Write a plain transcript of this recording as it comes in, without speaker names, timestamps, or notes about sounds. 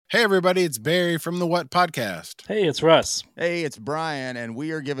Hey, everybody, it's Barry from the What Podcast. Hey, it's Russ. Hey, it's Brian, and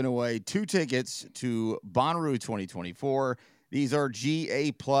we are giving away 2 tickets to Bonnaroo 2024. These are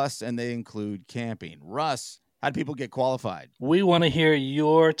GA+, and they include camping. Russ, how do people get qualified? We want to hear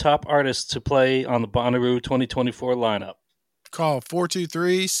your top artists to play on the Bonnaroo 2024 lineup. Call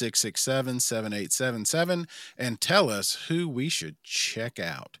 423-667-7877 and tell us who we should check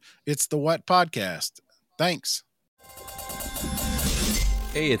out. It's the What Podcast. Thanks.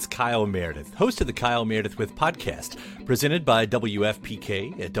 Hey, it's Kyle Meredith, host of the Kyle Meredith With podcast, presented by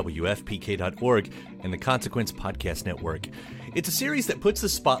WFPK at WFPK.org and the Consequence Podcast Network. It's a series that puts the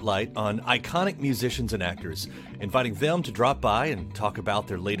spotlight on iconic musicians and actors, inviting them to drop by and talk about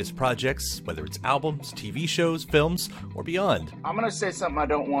their latest projects, whether it's albums, TV shows, films, or beyond. I'm going to say something I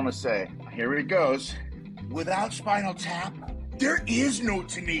don't want to say. Here it goes. Without Spinal Tap, there is no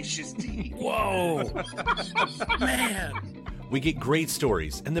Tenacious D. Whoa! Man! We get great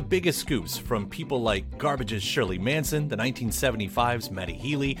stories and the biggest scoops from people like Garbage's Shirley Manson, the 1975's Matty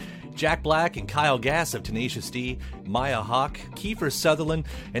Healy, Jack Black and Kyle Gass of Tenacious D, Maya Hawke, Kiefer Sutherland,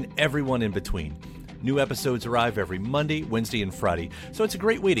 and everyone in between. New episodes arrive every Monday, Wednesday, and Friday, so it's a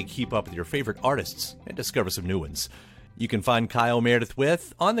great way to keep up with your favorite artists and discover some new ones. You can find Kyle Meredith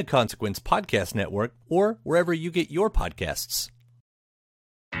With on the Consequence Podcast Network or wherever you get your podcasts.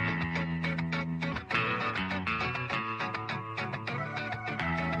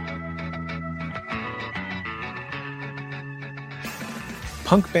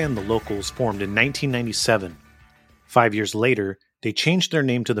 Punk band The Locals formed in 1997. 5 years later, they changed their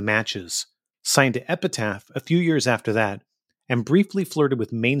name to The Matches, signed to Epitaph a few years after that, and briefly flirted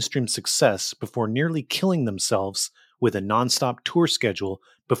with mainstream success before nearly killing themselves with a nonstop tour schedule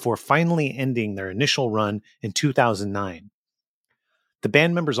before finally ending their initial run in 2009. The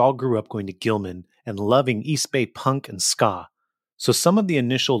band members all grew up going to Gilman and loving East Bay punk and ska, so some of the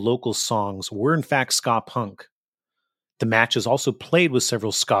initial Locals songs were in fact ska punk. The Matches also played with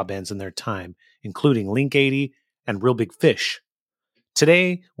several ska bands in their time, including Link 80 and Real Big Fish.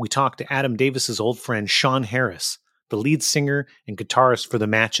 Today, we talk to Adam Davis's old friend Shawn Harris, the lead singer and guitarist for The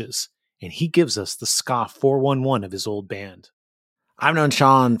Matches, and he gives us the ska 411 of his old band. I've known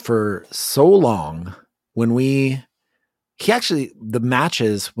Shawn for so long. The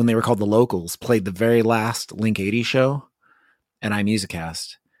Matches, when they were called The Locals, played the very last Link 80 show at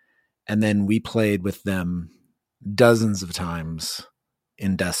iMusicast, and then we played with them dozens of times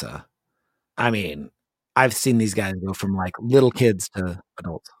in Dessa. I mean, I've seen these guys go from like little kids to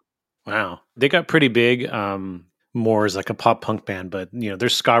adults. Wow. They got pretty big, more as like a pop punk band, but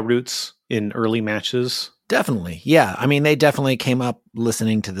there's ska roots in early Matches. Definitely. Yeah. I mean, they definitely came up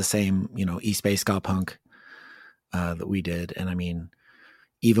listening to the same, East Bay ska punk that we did. And I mean,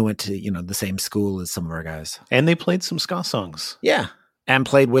 even went to, the same school as some of our guys. And they played some ska songs. Yeah. And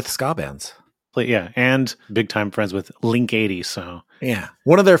played with ska bands. And big time friends with Link 80. So yeah,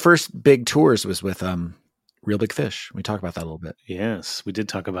 one of their first big tours was with Real Big Fish. We talk about that a little bit. Yes, we did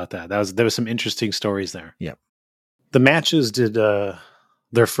talk about that. There was some interesting stories there. Yep. The Matches did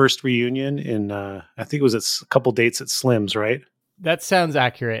their first reunion in I think it was a couple dates at Slim's, right? That sounds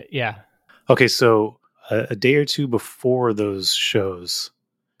accurate. Yeah. Okay, so a day or two before those shows,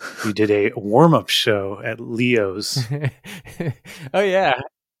 we did a warm up show at Leo's. Oh yeah,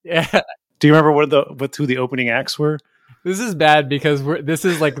 yeah. Do you remember who the opening acts were? This is bad because this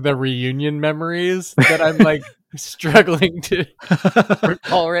is like the reunion memories that I'm like struggling to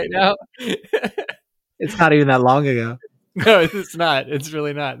recall right now. It's not even that long ago. No, it's not. It's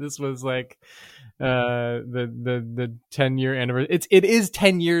really not. This was like the 10-year anniversary. It is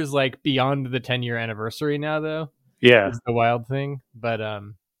 10 years like beyond the 10-year anniversary now though. Yeah. It's the wild thing. But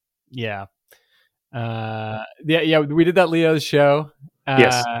yeah. Yeah, we did that Leo's show.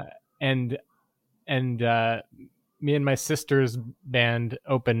 Yes. And me and my sister's band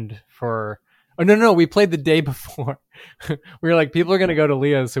opened for. Oh no! We played the day before. We were like, people are going to go to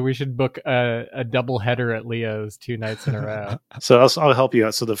Leo's, so we should book a double header at Leo's 2 nights in a row. So I'll help you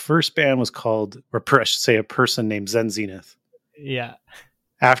out. So the first band was called, or I should say, a person named Zen Zenith. Yeah.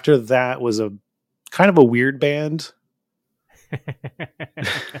 After that was a kind of a weird band.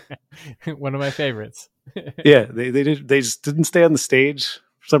 One of my favorites. Yeah, they just didn't stay on the stage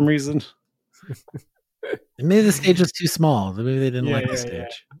for some reason. Maybe the stage was too small. Maybe they didn't like the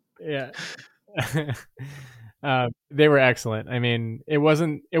stage. Yeah. They were excellent. I mean, it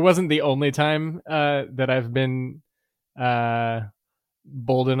wasn't the only time that I've been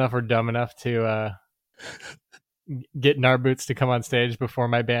bold enough or dumb enough to get Narboots to come on stage before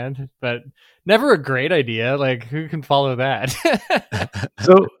my band, but never a great idea. Like, who can follow that?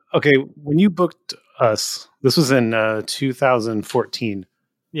 So, okay, when you booked us, this was in 2014.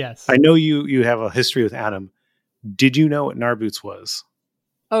 Yes. I know you have a history with Adam. Did you know what Narboots was?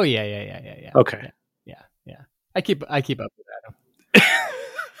 Oh yeah. Okay. Yeah. I keep up with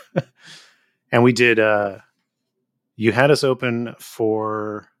Adam. And we did. You had us open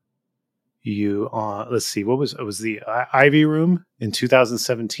for you on. Let's see, what was it? Was the Ivy Room in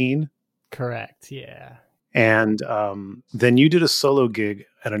 2017? Correct. Yeah. And then you did a solo gig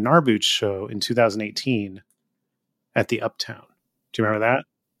at a Narboots show in 2018 at the Uptown. Do you remember that?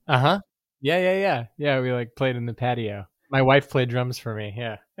 Uh-huh. Yeah, we like played in the patio. My wife played drums for me.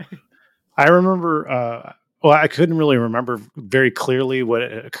 Yeah. I remember. Well, I couldn't really remember very clearly what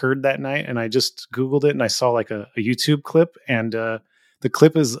occurred that night, and I just Googled it and I saw like a YouTube clip, and the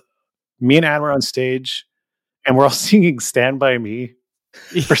clip is me and Adam are on stage, and we're all singing "Stand by Me"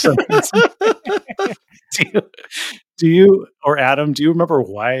 for some reason. Do you or Adam? Do you remember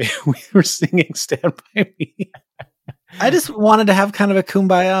why we were singing "Stand by Me"? I just wanted to have kind of a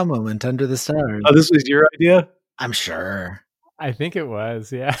kumbaya moment under the stars. Oh, this was your idea? I'm sure. I think it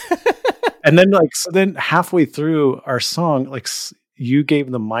was. Yeah. And then then halfway through our song, you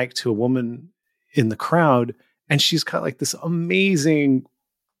gave the mic to a woman in the crowd, and she's got like this amazing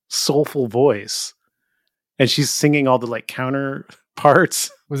soulful voice, and she's singing all the like counter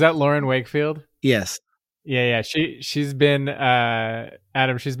parts. Was that Lauren Wakefield? Yes. Yeah. She's been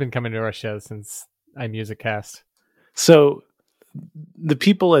Adam. She's been coming to our show since iMusicCast. So the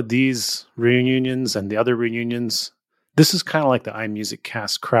people at these reunions and the other reunions, this is kind of like the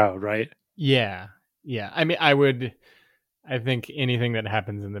iMusicCast crowd, right? Yeah. I mean, I think anything that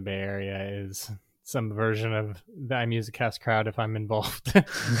happens in the Bay Area is some version of the iMusicCast crowd if I'm involved.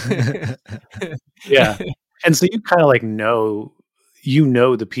 Yeah. And so you kind of like know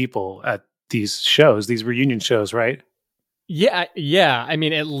the people at these shows, these reunion shows, right? Yeah. I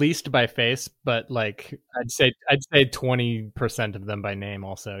mean, at least by face, but like I'd say 20% of them by name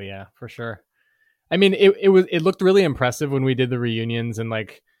also. Yeah, for sure. I mean, it looked really impressive when we did the reunions and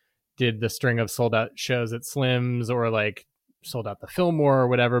like did the string of sold out shows at Slim's or like sold out the Fillmore or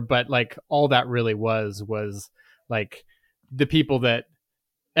whatever. But like all that really was like the people that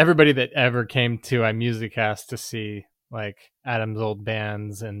everybody that ever came to iMusicCast to see like Adam's old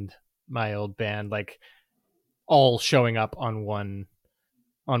bands and my old band, like all showing up on one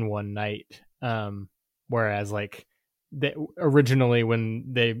night. Whereas like originally when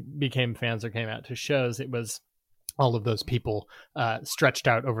they became fans or came out to shows, it was all of those people stretched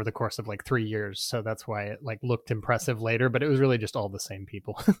out over the course of like 3 years. So that's why it like looked impressive later, but it was really just all the same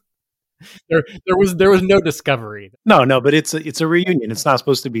people. there was no discovery. No, but it's a reunion. It's not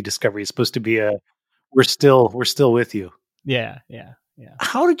supposed to be discovery. It's supposed to be we're still with you. Yeah.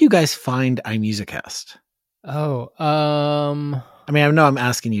 How did you guys find iMusicCast? Oh, I mean, I know I'm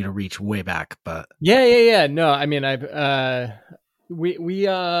asking you to reach way back, but yeah. No, I mean, we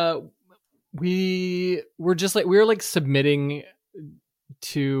were just like, we were like submitting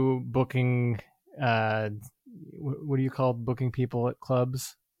to booking, what do you call booking people at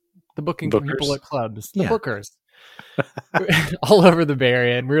clubs? The booking people at clubs, the bookers, all over the Bay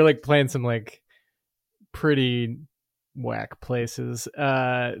Area. And we were like playing some like pretty whack places.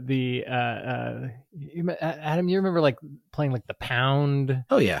 Adam, you remember like playing like the Pound?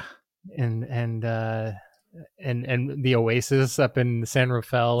 Oh yeah. And the Oasis up in San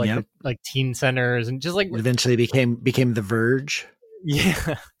Rafael, like like teen centers, and just like it eventually became the Verge.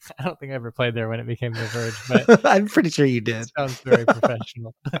 Yeah, I don't think I ever played there when it became the Verge, but I'm pretty sure you did. Sounds very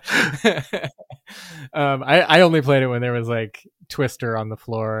professional. I only played it when there was like Twister on the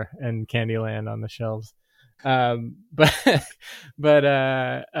floor and Candyland on the shelves. But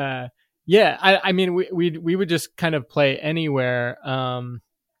yeah, I mean, we would just kind of play anywhere.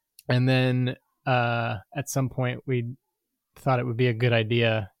 And then at some point we thought it would be a good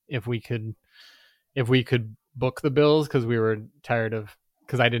idea if we could book the bills, because we were tired of,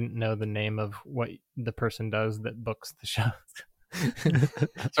 because I didn't know the name of what the person does that books the shows.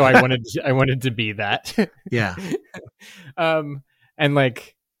 So I wanted to be that. Yeah. And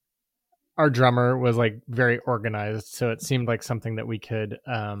like our drummer was like very organized, so it seemed like something that we could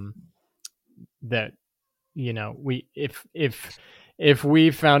that, you know, we if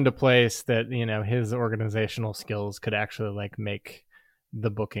we found a place that, you know, his organizational skills could actually like make the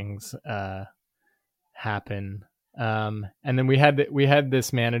bookings happen. And then we had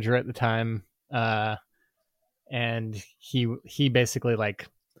this manager at the time, and he basically like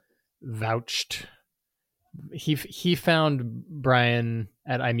vouched. He found Brian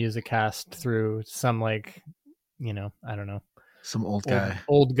at iMusicCast through some, like, you know, I don't know, some old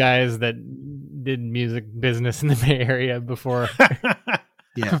guys that did music business in the Bay Area before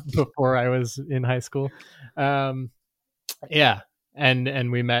before I was in high school. Yeah.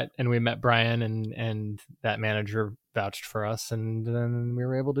 and we met Brian, and that manager vouched for us, and then we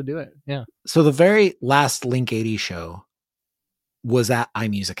were able to do it. Yeah. So the very last Link 80 show was at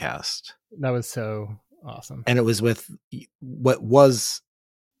iMusicast. That was so awesome. And it was with what was,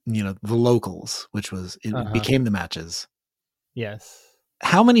 the locals, which was, it became the matches. Yes.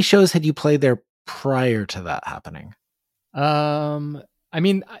 How many shows had you played there prior to that happening? I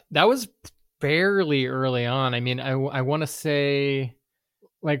mean, that was fairly early on. I mean, I want to say,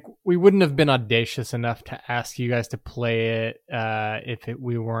 like, we wouldn't have been audacious enough to ask you guys to play it if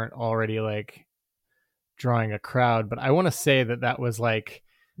we weren't already like drawing a crowd. But I want to say that was like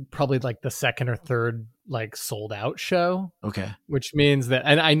probably like the second or third like sold out show. Okay. Which means that,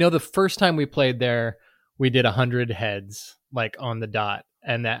 and I know the first time we played there, we did 100 heads like on the dot.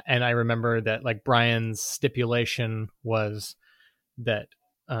 And I remember that like Brian's stipulation was that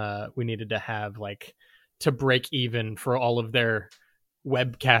we needed to have like to break even for all of their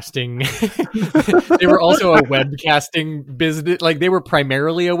webcasting. They were also a webcasting business. Like they were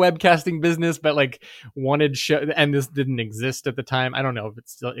primarily a webcasting business, but like wanted show, and this didn't exist at the time. I don't know if it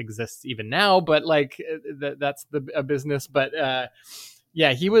still exists even now, but like that's a business. But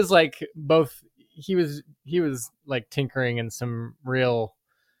yeah, he was like both. He was like tinkering in some real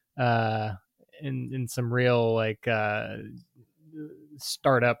in some real like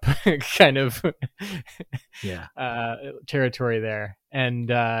startup kind of territory there,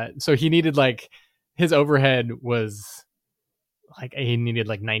 and so he needed like his overhead was like he needed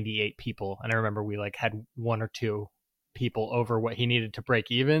like 98 people, and I remember we like had one or two people over what he needed to break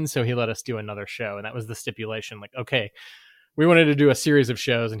even, so he let us do another show, and that was the stipulation. Like, okay, we wanted to do a series of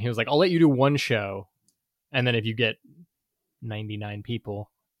shows, and he was like, I'll let you do one show, and then if you get 99 people,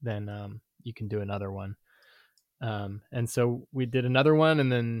 then you can do another one. And so we did another one,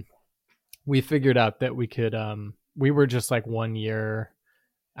 and then we figured out that we could, we were just like 1 year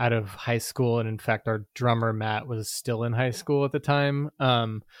out of high school. And in fact, our drummer, Matt, was still in high school at the time.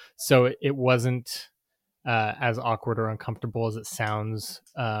 So it wasn't as awkward or uncomfortable as it sounds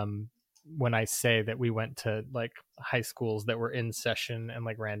when I say that we went to like high schools that were in session and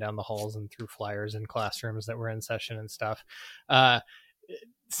like ran down the halls and threw flyers in classrooms that were in session and stuff. It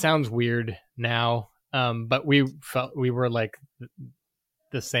sounds weird now. But we felt we were like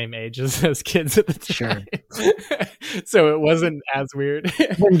the same age as kids at the time. Sure. So it wasn't as weird.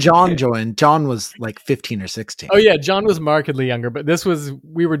 When John joined, John was like 15 or 16. Oh yeah, John was markedly younger, but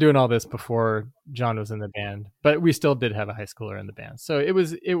we were doing all this before John was in the band, but we still did have a high schooler in the band. So it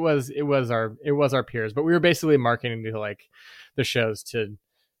was our peers, but we were basically marketing to like the shows to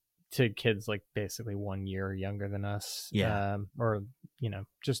kids like basically 1 year younger than us. Yeah. Or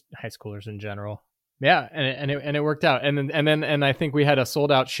just high schoolers in general. Yeah, and it worked out, and I think we had a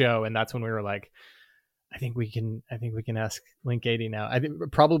sold out show, and that's when we were like, I think we can ask Link 80 now. I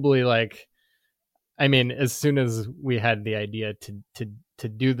think probably like, I mean, as soon as we had the idea to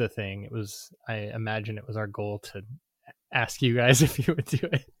do the thing, I imagine it was our goal to ask you guys if you would do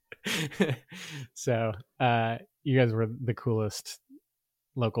it. So you guys were the coolest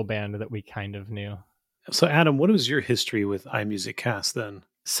local band that we kind of knew. So Adam, what was your history with iMusicast then?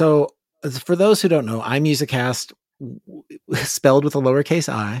 So for those who don't know, iMusicast, spelled with a lowercase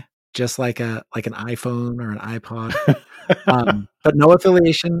I, just like an iPhone or an iPod, but no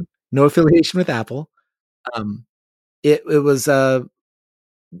affiliation with Apple. It was a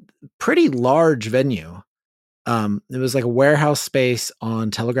pretty large venue. It was like a warehouse space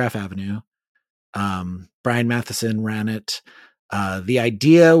on Telegraph Avenue. Brian Matheson ran it. The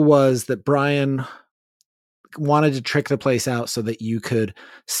idea was that Brian wanted to trick the place out so that you could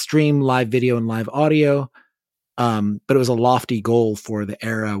stream live video and live audio. But it was a lofty goal for the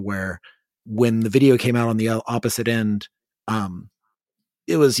era where when the video came out on the opposite end,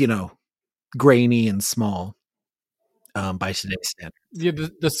 it was, grainy and small by today's standards. Yeah,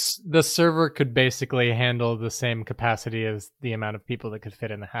 the server could basically handle the same capacity as the amount of people that could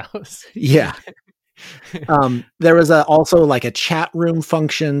fit in the house. Yeah. There was also like a chat room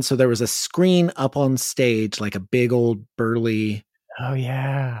function. So there was a screen up on stage, like a big old burly,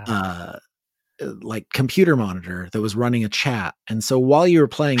 like computer monitor that was running a chat. And so while you were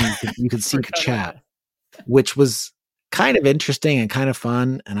playing, you could see the chat, which was kind of interesting and kind of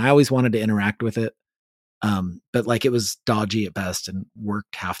fun. And I always wanted to interact with it. But like it was dodgy at best and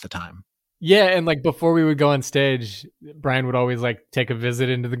worked half the time. Yeah, and like before we would go on stage, Brian would always like take a visit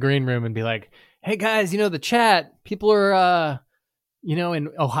into the green room and be like, "Hey guys, the chat, people are in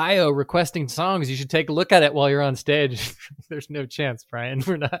Ohio requesting songs. You should take a look at it while you're on stage." There's no chance, Brian.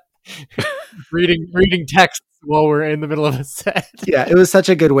 We're not reading texts while we're in the middle of a set. Yeah, it was such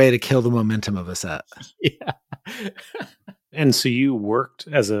a good way to kill the momentum of a set. Yeah. And so you worked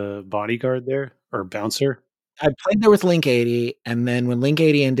as a bodyguard there or bouncer? I played there with Link 80, and then when Link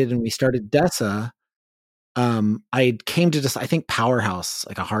 80 ended and we started Dessa, I came to just, I think Powerhouse,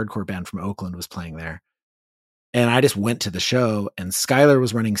 like a hardcore band from Oakland, was playing there. And I just went to the show, and Skylar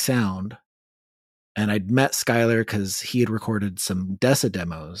was running sound. And I'd met Skylar because he had recorded some Dessa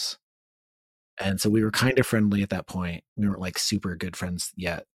demos. And so we were kind of friendly at that point. We weren't like super good friends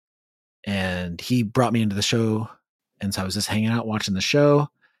yet. And he brought me into the show. And so I was just hanging out watching the show.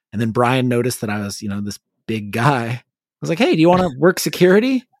 And then Brian noticed that I was, this big guy. I was like, hey, do you want to work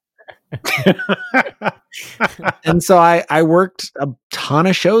security? And so I worked a ton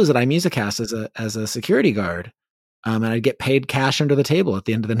of shows at iMusicast as a security guard. And I'd get paid cash under the table at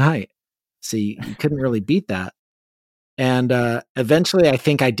the end of the night. So you couldn't really beat that. And eventually I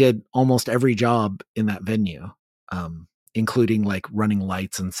think I did almost every job in that venue, including like running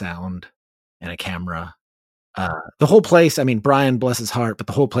lights and sound and a camera. The whole place, I mean, Brian, bless his heart, but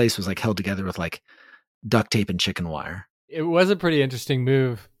the whole place was like held together with like duct tape and chicken wire. It was a pretty interesting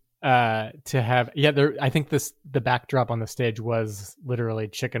move to have. Yeah, I think the backdrop on the stage was literally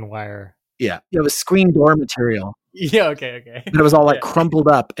chicken wire. Yeah, it was screen door material. Yeah, okay. But it was all like crumpled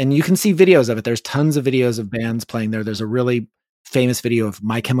up, and you can see videos of it. There's tons of videos of bands playing there. There's a really famous video of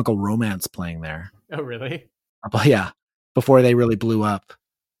My Chemical Romance playing there. Oh, really? Yeah, before they really blew up.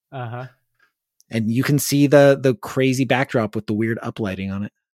 Uh-huh. And you can see the crazy backdrop with the weird uplighting on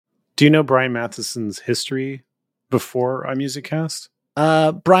it. Do you know Brian Matheson's history before iMusicast?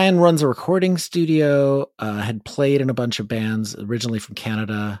 Brian runs a recording studio, had played in a bunch of bands originally from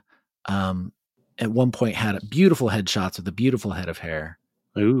Canada. At one point had beautiful headshots with a beautiful head of hair.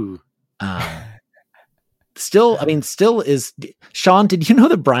 Ooh. Still is. Shawn, did you know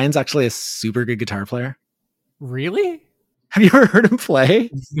that Brian's actually a super good guitar player? Really? Have you ever heard him play?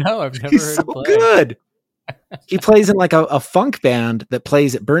 No, I've never He's heard so him play. good. He plays in like a funk band that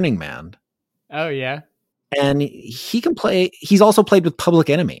plays at Burning Man. Oh, yeah? And he can play. He's also played with Public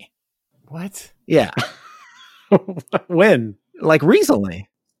Enemy. What? Yeah. When? Like recently.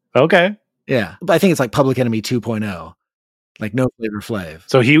 Okay. Yeah. But I think it's like Public Enemy 2.0. Like no Flavor Flav.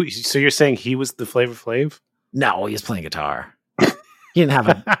 So you're saying he was the Flavor Flav? No, he was playing guitar. He didn't have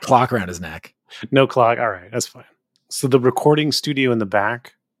a clock around his neck. No clock. All right, that's fine. So the recording studio in the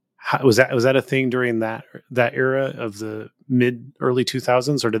back, was that a thing during that era of the early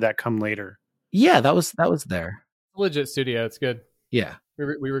 2000s, or did that come later? Yeah, that was there. Legit studio. It's good. Yeah. We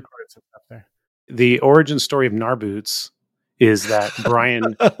recorded some stuff there. The origin story of Narboots is that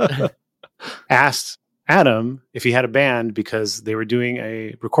Brian asked Adam if he had a band because they were doing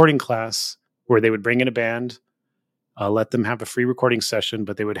a recording class where they would bring in a band, let them have a free recording session,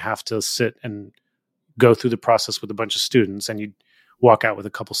 but they would have to sit and go through the process with a bunch of students, and you'd walk out with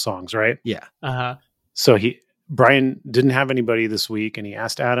a couple songs, right? Yeah. Uh-huh. So Brian didn't have anybody this week, and he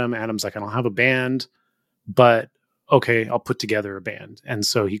asked Adam. Adam's like, I don't have a band, but okay, I'll put together a band. And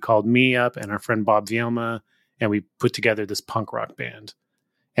so he called me up and our friend Bob Vielma, and we put together this punk rock band.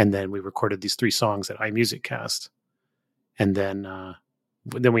 And then we recorded these 3 songs at iMusicast. And then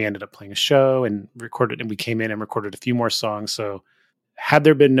we ended up playing a show and recorded, and we came in and recorded a few more songs. So had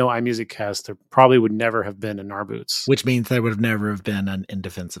there been no iMusicast, there probably would never have been a Narboots. Which means there would have never have been an In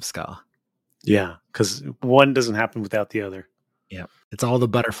Defense of Ska. Yeah, because one doesn't happen without the other. Yeah, it's all the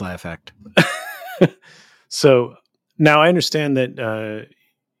butterfly effect. So now I understand that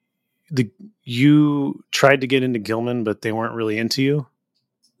you tried to get into Gilman, but they weren't really into you.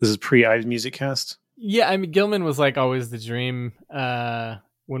 This is pre-iMusicast? Yeah, I mean, Gilman was like always the dream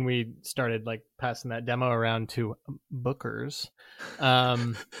when we started like passing that demo around to bookers.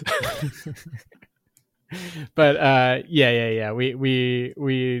 But yeah. We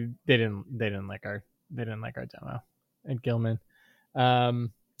they didn't like our demo at Gilman.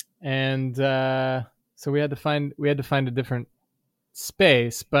 And so we had to find a different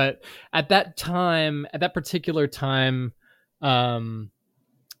space, but at that particular time,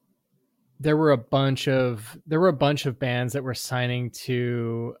 there were a bunch of bands that were signing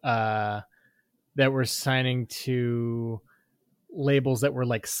to labels that were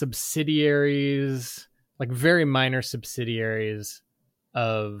like subsidiaries, like very minor subsidiaries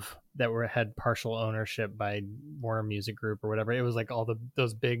had partial ownership by Warner Music Group or whatever. It was like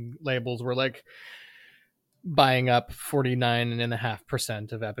those big labels were like buying up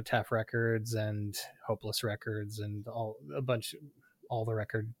 49.5% of Epitaph Records and Hopeless Records and all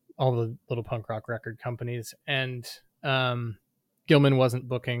the little punk rock record companies. And Gilman wasn't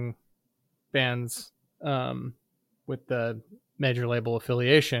booking bands with the major label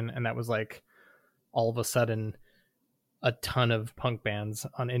affiliation, and that was like all of a sudden a ton of punk bands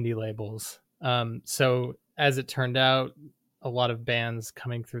on indie labels. So as it turned out, a lot of bands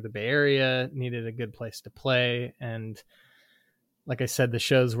coming through the Bay Area needed a good place to play. And like I said, the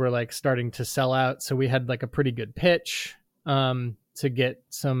shows were like starting to sell out. So we had like a pretty good pitch to get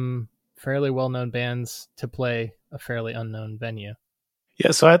some fairly well-known bands to play a fairly unknown venue.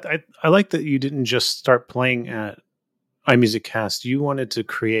 Yeah, so I like that you didn't just start playing at iMusicCast. You wanted to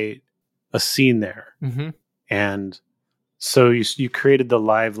create a scene there. Mm-hmm. And so you created the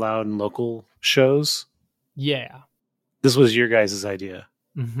live, loud, and local shows? Yeah. This was your guys' idea.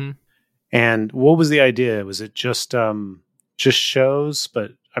 Mm-hmm. And what was the idea? Was it just shows?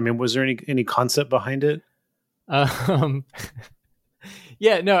 But I mean, was there any concept behind it?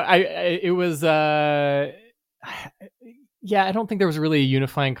 Yeah, no, it was yeah, I don't think there was really a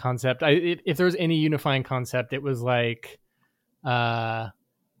unifying concept. If there was any unifying concept, it was like I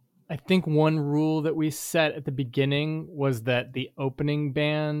think one rule that we set at the beginning was that the opening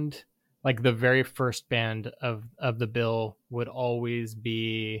band, like the very first band of the bill, would always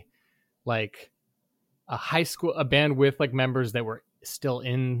be like a band with like members that were still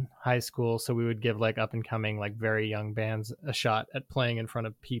in high school. So we would give like up and coming, like very young bands a shot at playing in front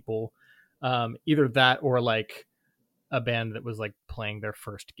of people. Either that or like a band that was like playing their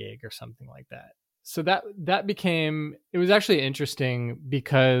first gig or something like that. So that became, it was actually interesting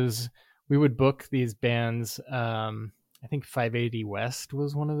because we would book these bands. I think 580 West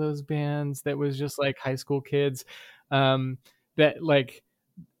was one of those bands that was just like high school kids that like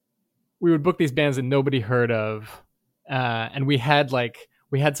we would book these bands that nobody heard of. And we had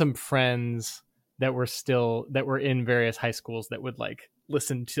some friends that were in various high schools that would like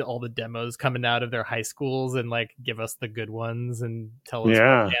listen to all the demos coming out of their high schools and like give us the good ones and tell us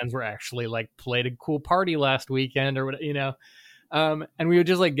what bands were actually like played a cool party last weekend or what, you know. And we would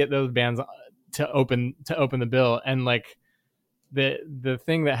just like get those bands to open the bill. And like the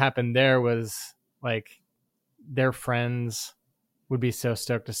thing that happened there was like their friends would be so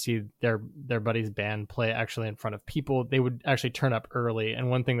stoked to see their buddy's band play actually in front of people. They would actually turn up early. And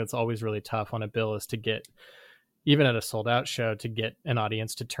one thing that's always really tough on a bill is to get, even at a sold out show, to get an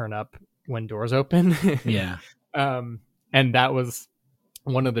audience to turn up when doors open. Yeah. And that was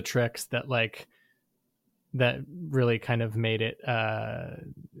one of the tricks that really kind of made it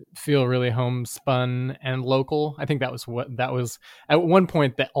feel really homespun and local. I think that was at one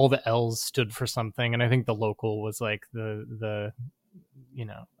point that all the L's stood for something. And I think the local was like the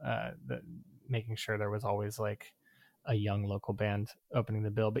making sure there was always like a young local band opening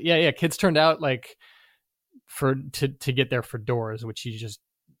the bill. But yeah, kids turned out like to get there for doors, which you just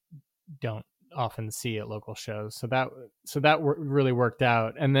don't often see at local shows. So that really worked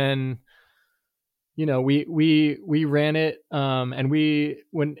out. And then, you know, we ran it, and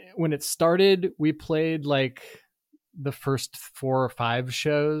when it started, we played like the first 4 or 5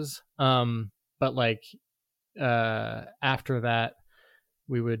 shows. But like after that,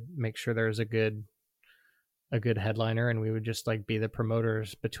 we would make sure there was a good headliner, and we would just like be the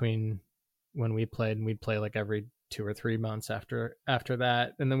promoters between when we played, and we'd play like every 2 or 3 months after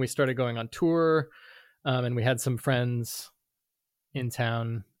that. And then we started going on tour, and we had some friends in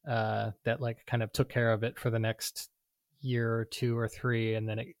town that like kind of took care of it for the next year or 2 or 3, and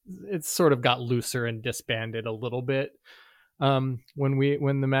then it sort of got looser and disbanded a little bit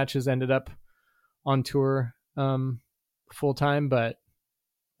when the matches ended up on tour full time. But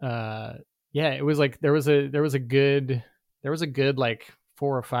it was like there was a good like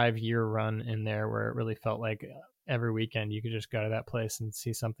 4 or 5 year run in there where it really felt like every weekend you could just go to that place and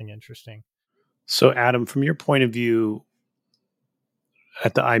see something interesting. So Adam, from your point of view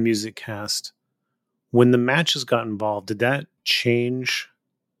at the iMusicCast, when the matches got involved, did that change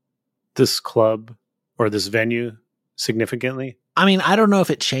this club or this venue significantly? I mean, I don't know if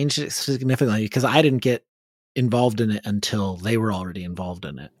it changed it significantly because I didn't get involved in it until they were already involved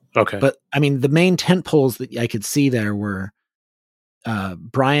in it. Okay. But I mean, the main tent poles that I could see there were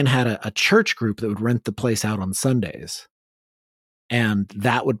Brian had a church group that would rent the place out on Sundays, and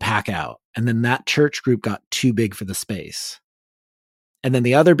that would pack out. And then that church group got too big for the space. And then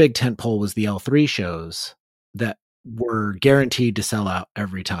the other big tent pole was the L3 shows that were guaranteed to sell out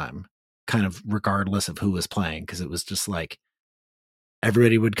every time, kind of regardless of who was playing, because it was just like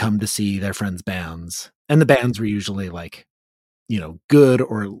everybody would come to see their friends' bands. And the bands were usually like, you know, good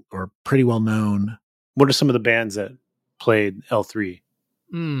or pretty well known. What are some of the bands that played L3?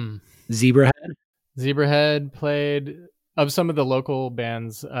 Zebrahead played. Of some of the local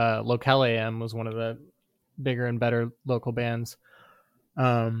bands, Locale AM was one of the bigger and better local bands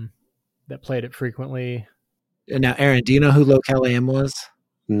that played it frequently. And now, Aaron, do you know who Locale AM was?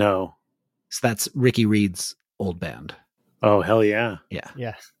 No. So that's Ricky Reed's old band. Oh, hell yeah. Yeah.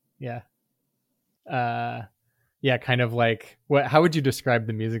 Yeah. Yeah, kind of like what? How would you describe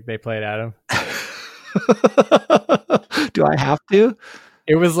the music they played, Adam? Do I have to?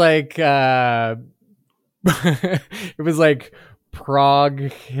 It was like it was like prog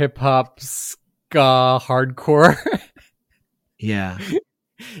hip hop ska hardcore. Yeah.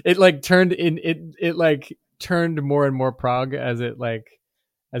 It like turned in it like turned more and more prog as it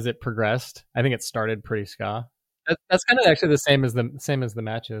progressed. I think it started pretty ska. That's kind of actually the same as the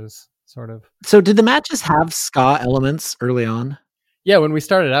matches, sort of. So did the matches have ska elements early on? Yeah, when we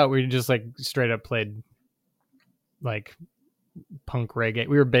started out, we just like straight up played like punk reggae.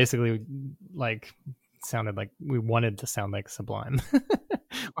 We were basically like sounded like we wanted to sound like Sublime.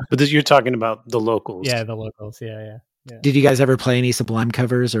 But you're talking about the locals. Yeah, the locals. Yeah. Did you guys ever play any Sublime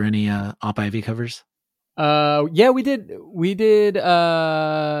covers or any Op Ivy covers? Yeah, we did.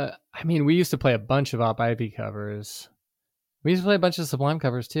 I mean, we used to play a bunch of Op Ivy covers. We used to play a bunch of Sublime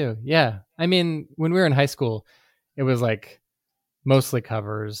covers too. Yeah. I mean, when we were in high school, it was like mostly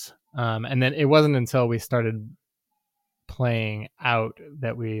covers. And then it wasn't until we started playing out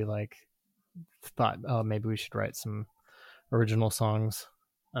that we like thought, oh, maybe we should write some original songs.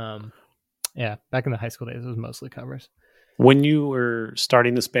 Yeah, back in the high school days, it was mostly covers. When you were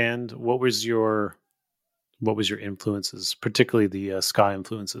starting this band, what was your influences, particularly the ska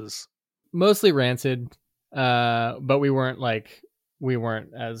influences? Mostly Rancid, but we weren't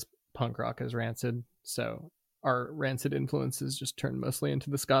as punk rock as Rancid, so our Rancid influences just turned mostly into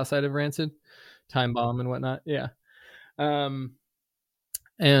the ska side of Rancid, Time Bomb and whatnot. Yeah, and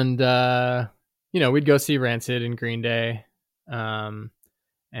we'd go see Rancid and Green Day, and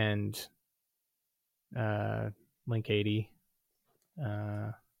Link 80.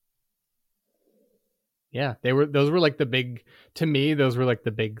 Yeah, those were like the big, to me, those were like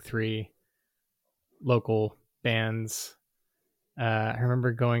the big three local bands. I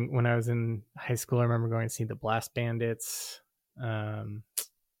remember going when I was in high school. I remember going to see the Blast Bandits.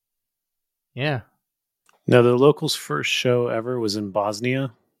 Yeah. Now, the locals' first show ever was in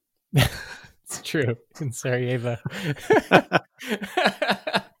Bosnia. It's true, in Sarajevo.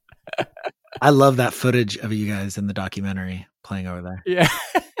 I love that footage of you guys in the documentary playing over there. Yeah.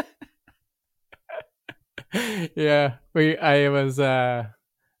 Yeah.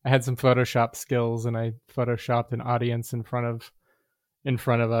 I had some Photoshop skills, and I photoshopped an audience in front of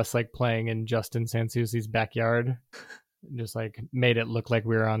us, like playing in Justin Sansucci's backyard. Just like made it look like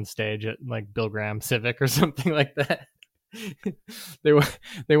we were on stage at like Bill Graham Civic or something like that. They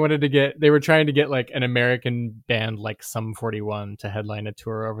were trying to get like an American band like Sum 41 to headline a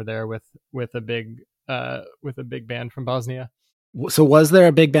tour over there with a big band from Bosnia. So was there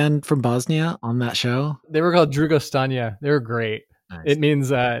a big band from Bosnia on that show? They were called Drugostanja. They were great. Nice. It means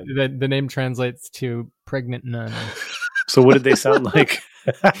the name translates to pregnant nun. So what did they sound like?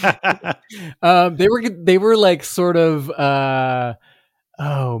 They were like sort of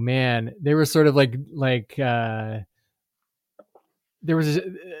oh man, they were sort of like they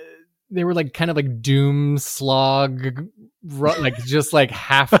were like kind of like doom slog, like just like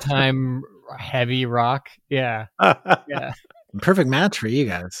halftime heavy rock. Yeah. Yeah. Perfect match for you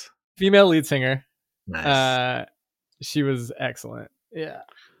guys. Female lead singer. Nice. She was excellent. Yeah.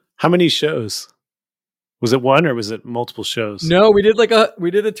 How many shows? Was it one or was it multiple shows? No, we did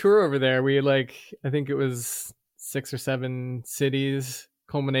a tour over there. I think it was 6 or 7 cities,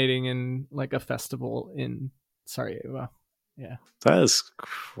 culminating in like a festival in Sarajevo. Yeah. That is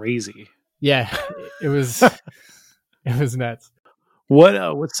crazy. Yeah. It was nuts.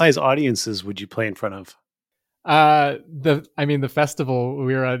 What size audiences would you play in front of? The festival,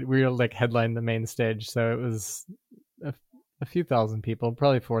 we were like headline the main stage, so it was a few thousand people,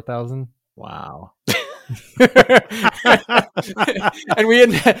 probably 4,000. Wow. and we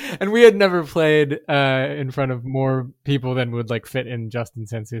had never played in front of more people than would like fit in Justin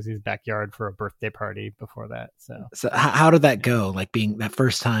Sansucci's backyard for a birthday party before that. So how did that go? Like being that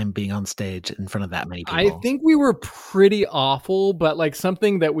first time being on stage in front of that many people? I think we were pretty awful, but like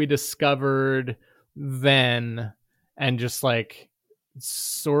something that we discovered then and just like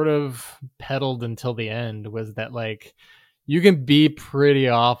sort of pedaled until the end was that like you can be pretty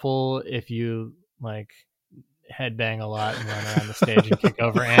awful if you like headbang a lot and run around the stage and kick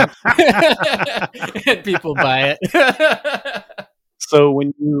over amp and people buy it. So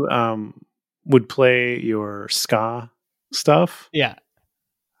when you would play your ska stuff, yeah,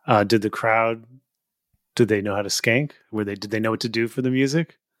 did the crowd, did they know how to skank? Did they know what to do for the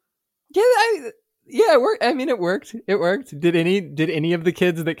music? Yeah, it worked. I mean, it worked. Did any of the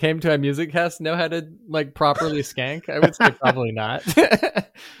kids that came to our music cast know how to like properly skank? I would say probably not.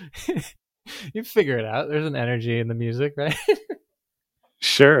 You figure it out. There's an energy in the music, right?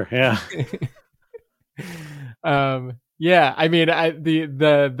 Sure. Yeah. Yeah, I mean,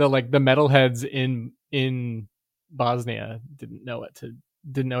 the like the metalheads in Bosnia didn't know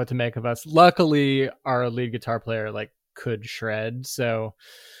what to make of us. Luckily, our lead guitar player like could shred, so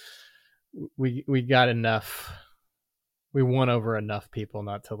we got enough. We won over enough people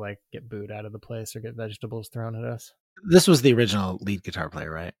not to like get booed out of the place or get vegetables thrown at us. This was the original lead guitar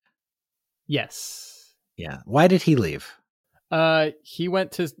player, right? Yes. Yeah. Why did he leave? He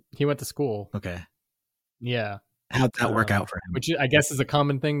went to school. Okay. Yeah. How'd that work out for him? Which I guess is a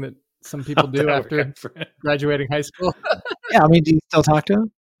common thing that some people do after graduating high school. Yeah, I mean, do you still talk to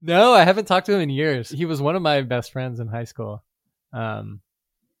him? No, I haven't talked to him in years. He was one of my best friends in high school. But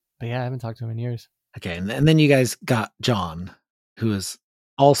yeah, I haven't talked to him in years. Okay, and then you guys got John, who is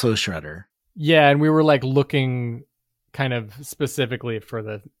also a shredder. Yeah, and we were like looking kind of specifically for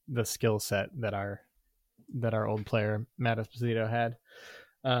the skill set that our old player Matt Esposito had.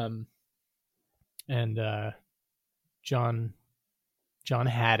 And John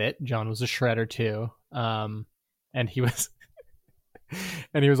had it. John was a shredder too. And he was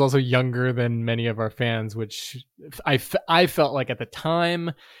and he was also younger than many of our fans, which I felt like at the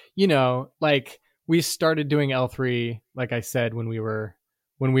time, you know, like we started doing L3, like I said, when we were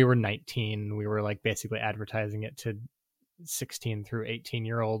 19. We were like basically advertising it to 16 through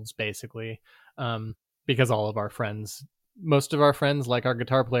 18-year-olds basically, because all of our friends, most of our friends, like our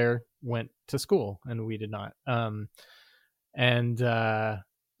guitar player, went to school and we did not.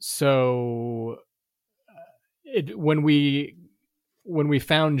 So when we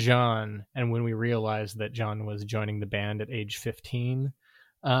found John and when we realized that John was joining the band at age 15,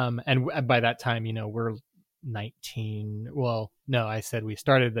 and by that time, you know, we're 19. Well, no, I said we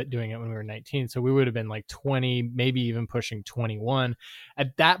started doing it when we were 19. So we would have been like 20, maybe even pushing 21.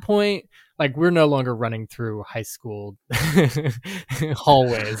 At that point, like we're no longer running through high school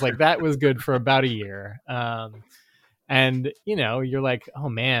hallways. Like that was good for about a year. And you know, you're like, oh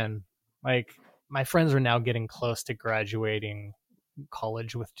man, like my friends are now getting close to graduating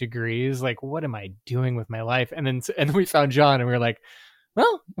college with degrees. Like, what am I doing with my life? And then we found John and we were like,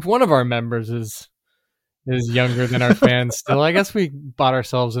 well, if one of our members is younger than our fans still, I guess we bought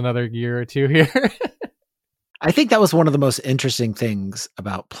ourselves another year or two here. I think that was one of the most interesting things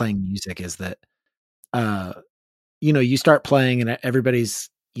about playing music is that, you know, you start playing and everybody's,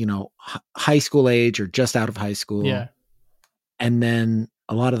 you know, high school age or just out of high school. Yeah. And then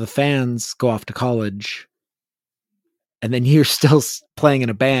a lot of the fans go off to college and then you're still playing in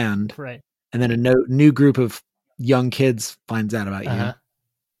a band. Right. And then a new group of young kids finds out about you.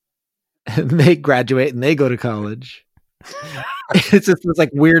 And they graduate and they go to college. It's just this like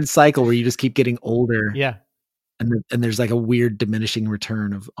weird cycle where you just keep getting older. Yeah. And there's like a weird diminishing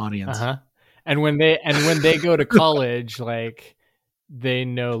return of audience. And when they go to college, like they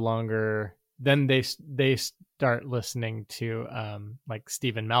no longer, then they start listening to like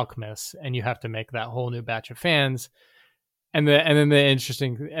Stephen Malkmus, and you have to make that whole new batch of fans. And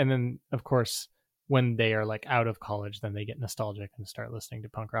then of course, when they are like out of college, then they get nostalgic and start listening to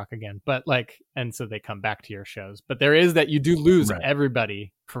punk rock again. But like, and so they come back to your shows. But there is that you do lose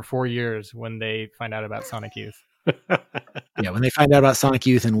everybody for 4 years when they find out about Sonic Youth. Yeah, when they find out about Sonic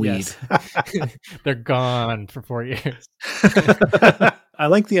Youth and weed, they're gone for 4 years. I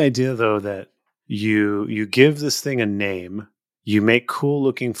like the idea though that you give this thing a name, you make cool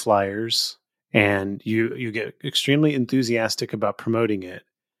looking flyers, and you get extremely enthusiastic about promoting it,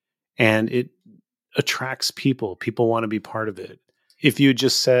 and it attracts people. People want to be part of it. If you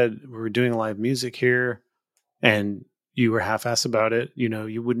just said we're doing live music here and you were half-ass about it, you know,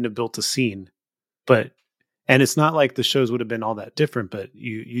 you wouldn't have built a scene. And it's not like the shows would have been all that different, but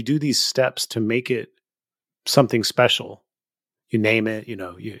you do these steps to make it something special. You name it, you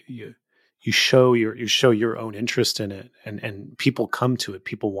know, you show your own interest in it, and people come to it.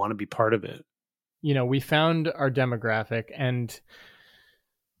 People want to be part of it. You know, we found our demographic, and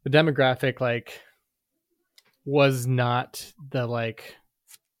the demographic like was not the like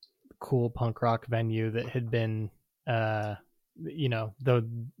cool punk rock venue that had been you know,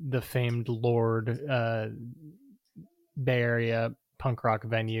 the famed Lord Bay Area punk rock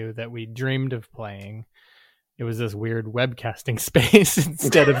venue that we dreamed of playing. It was this weird webcasting space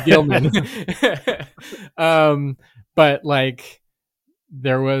instead of Gilman. But like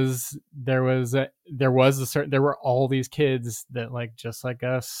there were all these kids that like just like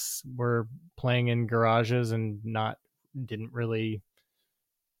us were playing in garages and didn't really,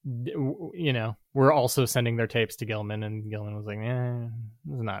 you know, we're also sending their tapes to Gilman, and Gilman was like,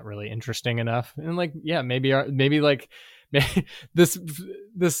 this is not really interesting enough. And like, yeah, maybe the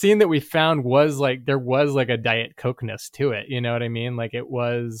scene that we found was like, there was like a Diet Coke-ness to it. You know what I mean? Like it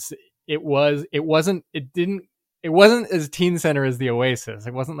it wasn't as teen center as the Oasis.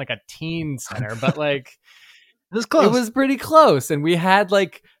 It wasn't like a teen center, but like It was close. it was pretty close. And we had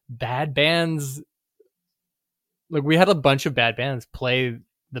like bad bands. Like we had a bunch of bad bands play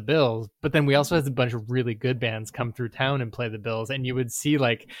the bills, but then we also had a bunch of really good bands come through town and play the bills. And you would see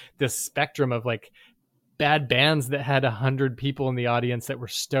like this spectrum of like bad bands that had 100 people in the audience that were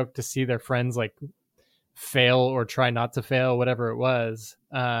stoked to see their friends like fail or try not to fail, whatever it was.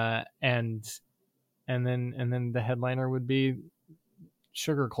 And then the headliner would be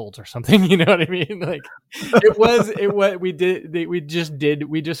Sugar Cult or something. You know what I mean? Like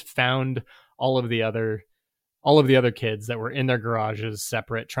we just found all of the other kids that were in their garages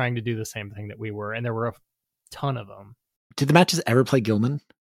separate, trying to do the same thing that we were. And there were a ton of them. Did the matches ever play Gilman?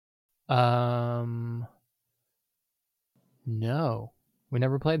 No, we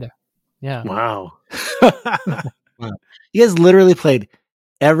never played there. Yeah. Wow. Wow. You guys literally played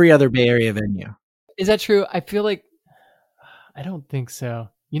every other Bay Area venue. Is that true? I feel like I don't think so.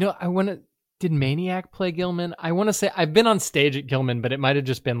 You know, did Maniac play Gilman? I want to say I've been on stage at Gilman, but it might have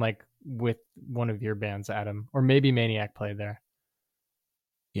just been like with one of your bands, Adam, or maybe Maniac played there.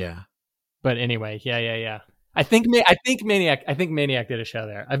 Yeah. But anyway, yeah. I think Maniac did a show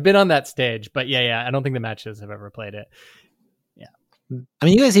there. I've been on that stage, but yeah. I don't think the matches have ever played it. Yeah. I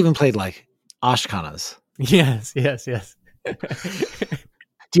mean, you guys even played like Ashkanas. Yes. Do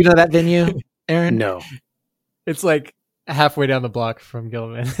you know that venue, Aaron? No. It's like halfway down the block from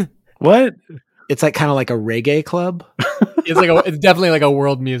Gilman. What? It's like kind of like a reggae club. It's definitely like a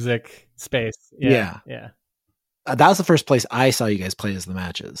world music space. Yeah. That was the first place I saw you guys play as the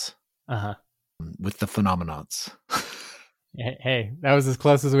matches. Uh-huh. With the Phenomenauts. Hey, that was as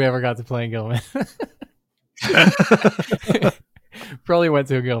close as we ever got to playing Gilman. Probably went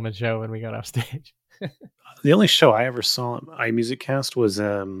to a Gilman show when we got off stage. The only show I ever saw at iMusicCast was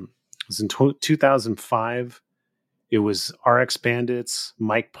in 2005. It was RX Bandits,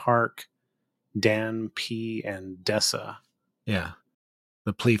 Mike Park, Dan P, and Dessa. Yeah.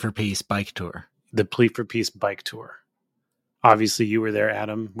 The Plea for Peace bike tour. The Plea for Peace bike tour. Obviously, you were there,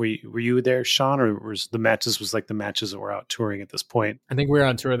 Adam. Were you there, Shawn, or was the matches like the matches that were out touring at this point? I think we were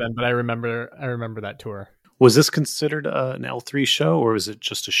on tour then, but I remember that tour. Was this considered an L3 show, or was it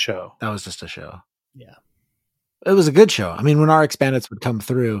just a show? That was just a show. Yeah. It was a good show. I mean, when RX Bandits would come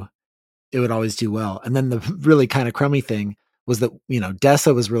through, it would always do well. And then the really kind of crummy thing was that, you know,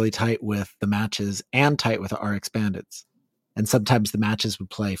 Dessa was really tight with the matches and tight with the RX Bandits. And sometimes the matches would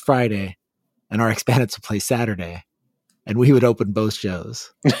play Friday and RX Bandits would play Saturday. And we would open both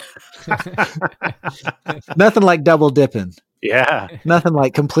shows. Nothing like double dipping. Yeah. Nothing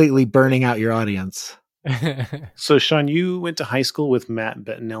like completely burning out your audience. So, Shawn, you went to high school with Matt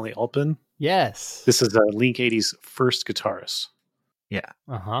Bettinelli Alpin. Yes. This is Link 80's first guitarist. Yeah.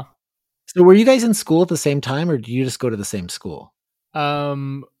 Uh-huh. So were you guys in school at the same time, or did you just go to the same school?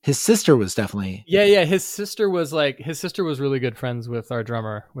 His sister was definitely. Yeah. His sister was really good friends with our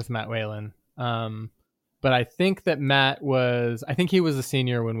drummer, with Matt Whalen. But I think that he was a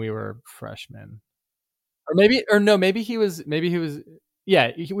senior when we were freshmen. Maybe he was,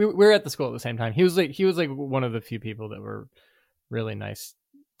 yeah, we were at the school at the same time. He was like one of the few people that were really nice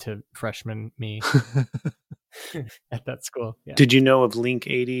to freshman me at that school. Yeah. Did you know of Link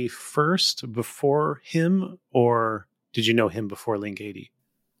 80 first before him, or did you know him before Link 80?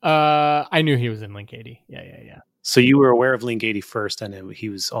 I knew he was in Link 80. Yeah. So you were aware of Link 80 first, and he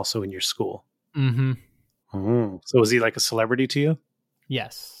was also in your school. Mm-hmm. Oh. So was he like a celebrity to you?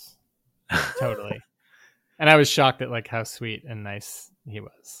 Yes, totally. And I was shocked at like how sweet and nice he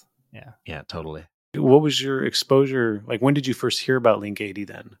was. Yeah, totally. What was your exposure? Like, when did you first hear about Link 80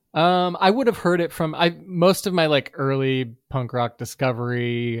 then? I would have heard it from most of my like early punk rock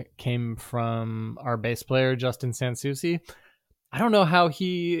discovery came from our bass player, Justin Sansucci. I don't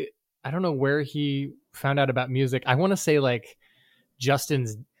know where he found out about music. I want to say like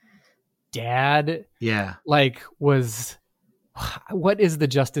Justin's dad. Yeah. Like what is the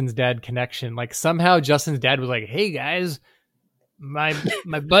Justin's dad connection? Like somehow Justin's dad was like, "Hey guys, my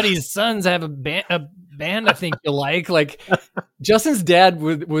buddy's sons have a band I think you like." Like Justin's dad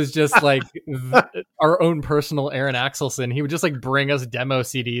was just like our own personal Aaron Axelson. He would just like bring us demo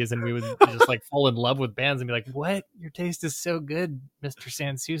CDs and we would just like fall in love with bands and be like, "What? Your taste is so good, Mr.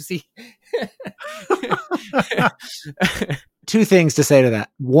 Sansucci." Two things to say to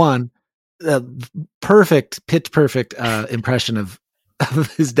that. One, the pitch perfect impression of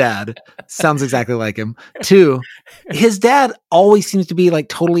his dad. Sounds exactly like him. Two, his dad always seems to be like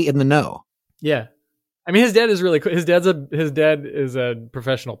totally in the know. Yeah. I mean, his dad is really cool. His dad is a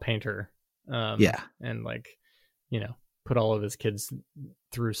professional painter. Yeah. And like, you know, put all of his kids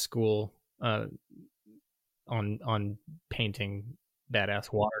through school, on painting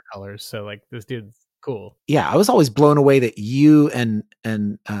badass watercolors. So like this dude's cool. Yeah, I was always blown away that you and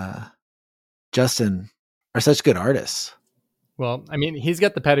Justin are such good artists. Well, I mean, he's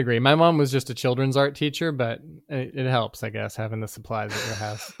got the pedigree. My mom was just a children's art teacher, but it helps, I guess, having the supplies at your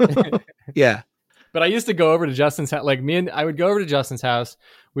house. Yeah. But I used to go over to Justin's house. Like I would go over to Justin's house.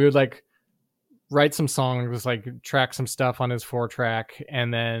 We would like write some songs, like track some stuff on his 4-track,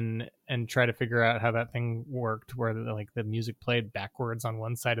 and try to figure out how that thing worked, where the music played backwards on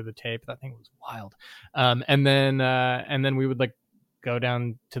one side of the tape. That thing was wild. And then we would like go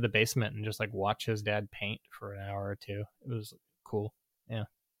down to the basement and just like watch his dad paint for an hour or two. It was cool. Yeah.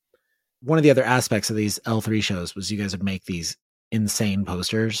 One of the other aspects of these L3 shows was you guys would make these insane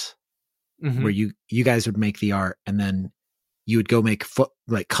posters where you guys would make the art and then you would go make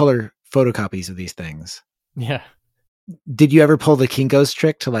color photocopies of these things. Yeah. Did you ever pull the Kinko's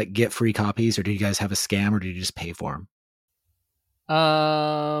trick to like get free copies, or did you guys have a scam, or did you just pay for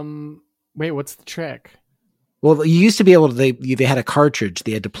them? Wait, what's the trick? Well, you used to be able to, they had a cartridge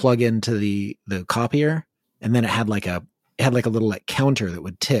they had to plug into the copier, and then it had like a little like counter that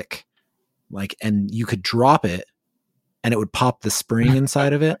would tick, like, and you could drop it and it would pop the spring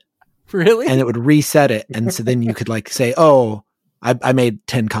inside of it. Really? And it would reset it. And so then you could like say, oh, I made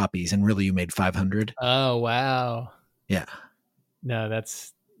 10 copies, and really you made 500. Oh, wow. Yeah. No,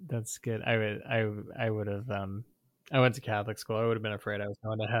 that's good. I would have, I went to Catholic school. I would have been afraid I was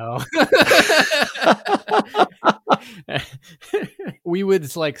going to hell. we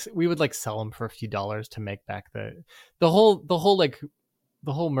would sell them for a few dollars to make back the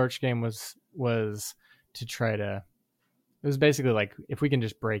whole merch game was to try to, it was basically like, if we can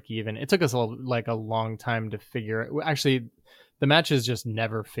just break even. It took us a long time to figure it. Actually, the matches just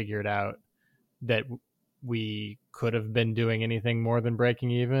never figured out that we could have been doing anything more than breaking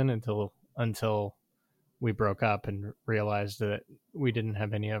even until we broke up and realized that we didn't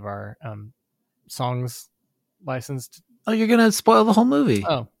have any of our songs licensed. Oh, you're gonna spoil the whole movie.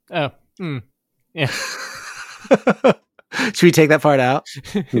 Yeah. Should we take that part out?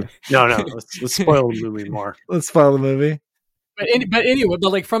 No. Let's spoil the movie more. Let's spoil the movie. But anyway,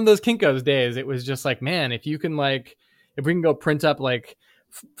 like from those Kinko's days, it was just like, man, if we can go print up like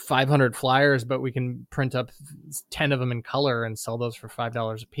 500 flyers, but we can print up 10 of them in color and sell those for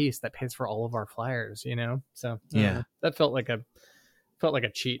 $5 a piece, that pays for all of our flyers, So yeah, that felt like a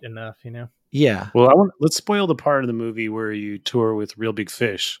cheat enough, Yeah. Well, let's spoil the part of the movie where you tour with Real Big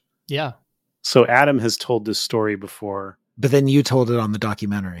Fish. Yeah. So Adam has told this story before, but then you told it on the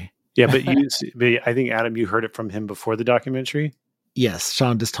documentary. Yeah, but I think, Adam, you heard it from him before the documentary. Yes,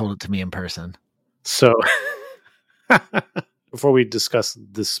 Shawn just told it to me in person. So before we discuss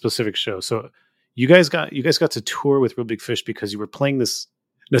this specific show, so you guys got to tour with Real Big Fish because you were playing this.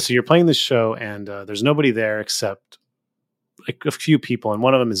 No, so you're playing this show, and there's nobody there except like a few people, and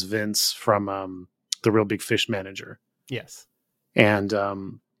one of them is Vince from the Real Big Fish manager. Yes, and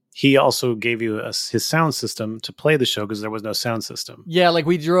he also gave you his sound system to play the show because there was no sound system. Yeah, like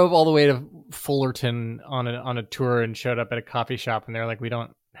we drove all the way to Fullerton on a tour and showed up at a coffee shop, and they're like, we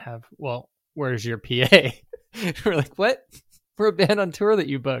don't have, well, where's your PA? We're like, what? We're a band on tour that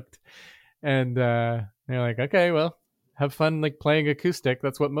you booked. And they're like, okay, well, have fun like playing acoustic.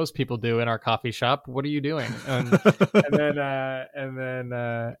 That's what most people do in our coffee shop. What are you doing? And then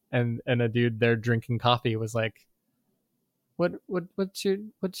a dude there drinking coffee was like, What's your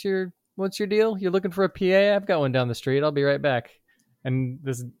deal? You're looking for a PA? I've got one down the street. I'll be right back. And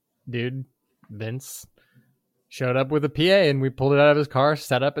this dude, Vince, showed up with a PA, and we pulled it out of his car,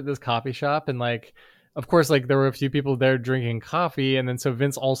 set up at this coffee shop, and like, of course, like there were a few people there drinking coffee, and then so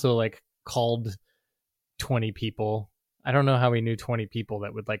Vince also like called 20 people. I don't know how he knew 20 people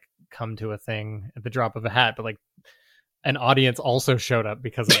that would like come to a thing at the drop of a hat, but like an audience also showed up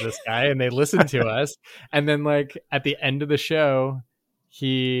because of this guy, and they listened to us. And then like at the end of the show,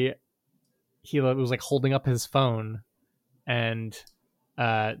 he was like holding up his phone, and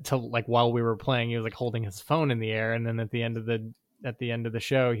to like, while we were playing, he was like holding his phone in the air. And then at the end of the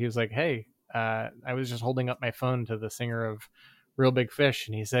show, he was like, hey, I was just holding up my phone to the singer of Real Big Fish,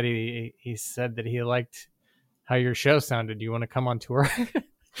 and he said he said that he liked how your show sounded. Do you want to come on tour?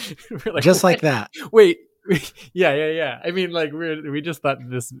 We're like, just like that. Wait. Yeah. I mean, like we just thought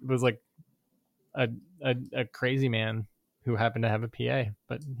this was like a crazy man who happened to have a PA,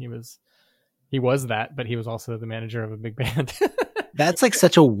 but he was that, but he was also the manager of a big band. That's like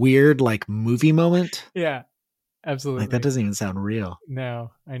such a weird like movie moment. Yeah, absolutely. Like that doesn't even sound real.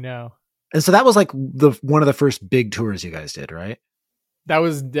 No, I know. And so that was like one of the first big tours you guys did, right? That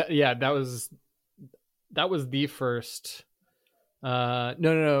was the first.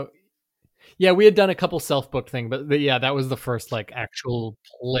 No. Yeah, we had done a couple self-booked thing, but yeah, that was the first like actual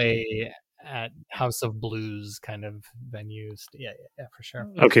play at House of Blues kind of venues. Yeah, for sure.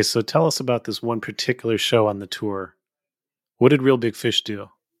 Okay, so tell us about this one particular show on the tour. What did Real Big Fish do?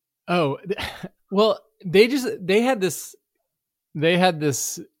 Oh, well, they had this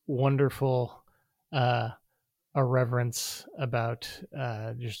wonderful irreverence about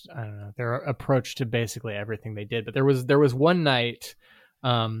just I don't know their approach to basically everything they did. But there was one night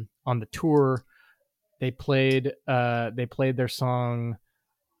on the tour they played their song.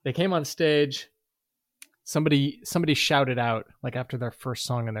 They came on stage. Somebody shouted out like after their first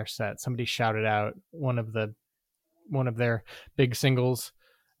song in their set. Somebody shouted out one of their big singles.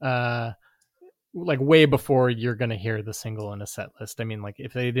 Like way before you're gonna hear the single in a set list. I mean, like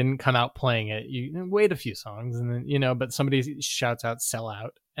if they didn't come out playing it, you wait a few songs and then but somebody shouts out "Sell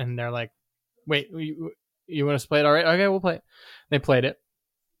Out" and they're like, "Wait, you want us to play it? All right, okay, we'll play it." They played it,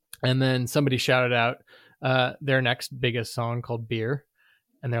 and then somebody shouted out their next biggest song called "Beer,"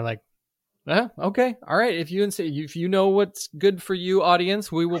 and they're like, okay, all right. If you know what's good for you,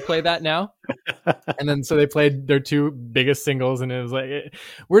 audience, we will play that now. And then so they played their two biggest singles, and it was like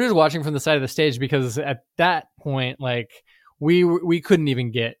we're just watching from the side of the stage because at that point, like we couldn't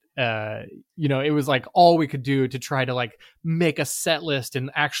even get it was like all we could do to try to like make a set list and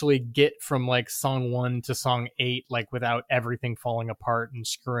actually get from like song 1 to song 8 like without everything falling apart and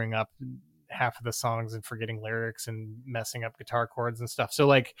screwing up half of the songs and forgetting lyrics and messing up guitar chords and stuff. So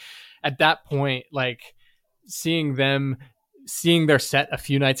like at that point, like seeing their set a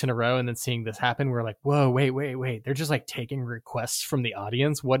few nights in a row and then seeing this happen, we're like, whoa, wait. They're just like taking requests from the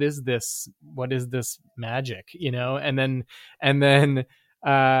audience. What is this magic? And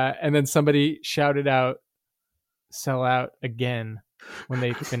then somebody shouted out "Sell Out" again when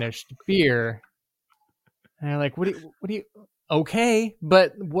they finished "Beer." And they're like, what do you okay,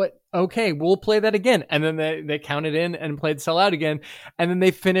 but what? Okay, we'll play that again. And then they counted in and played "Sell Out" again. And then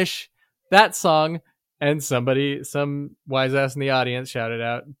they finish that song, and some wise ass in the audience shouted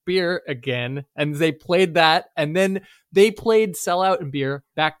out "Beer" again. And they played that, and then they played "Sell Out" and "Beer"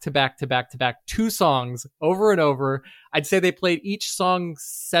 back to back to back to back, 2 songs over and over. I'd say they played each song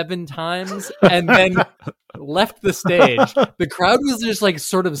 7 times and then left the stage. The crowd was just like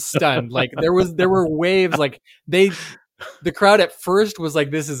sort of stunned. Like there were waves. Like the crowd at first was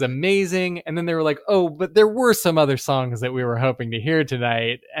like, "This is amazing," and then they were like, "Oh, but there were some other songs that we were hoping to hear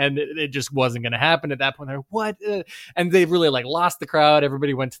tonight," and it just wasn't going to happen at that point. They're like, "What?" And they really like lost the crowd.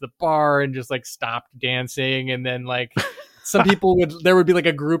 Everybody went to the bar and just like stopped dancing, and then like some people there would be like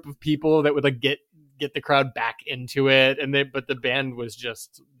a group of people that would like get the crowd back into it, but the band was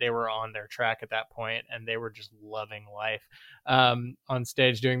just, they were on their track at that point and they were just loving life on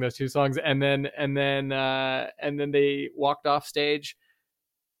stage doing those 2 songs, and then they walked off stage.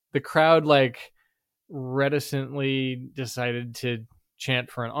 The crowd like reticently decided to chant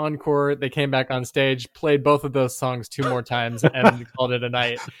for an encore. They came back on stage, played both of those songs 2 more times, and called it a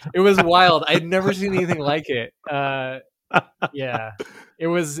night. It was wild. I'd never seen anything like it. Yeah, it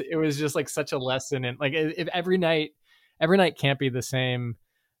was just like such a lesson, and like if every night can't be the same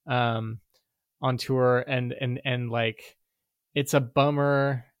on tour, and like it's a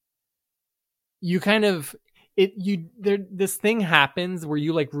bummer. You kind of this thing happens where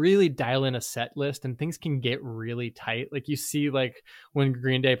you like really dial in a set list and things can get really tight. Like you see like when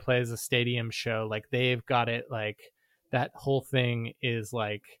Green Day plays a stadium show, like they've got it, like that whole thing is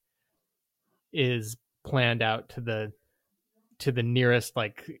planned out to the nearest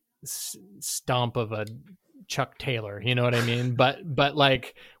like stomp of a Chuck Taylor, you know what I mean? But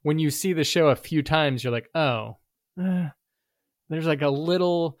like when you see the show a few times, you're like, oh, there's like a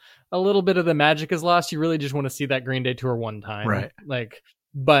little bit of the magic is lost. You really just want to see that Green Day tour one time, right? Like,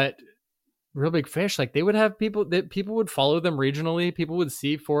 but Real Big Fish, like they would have people would follow them regionally. People would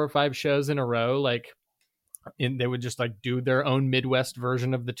see 4 or 5 shows in a row, like, and they would just like do their own Midwest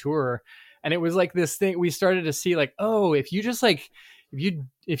version of the tour. And it was like this thing we started to see, like, oh, if you just like,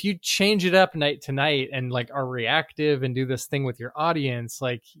 if you change it up night to night and like are reactive and do this thing with your audience,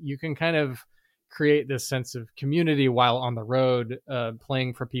 like you can kind of create this sense of community while on the road,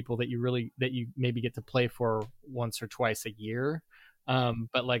 playing for people that you maybe get to play for once or twice a year.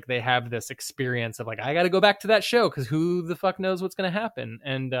 But like they have this experience of like, I got to go back to that show because who the fuck knows what's going to happen.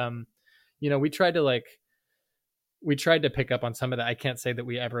 And, we tried to pick up on some of that. I can't say that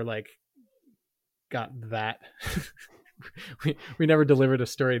we ever like got that. we never delivered a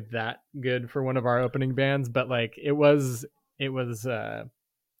story that good for one of our opening bands, but like it was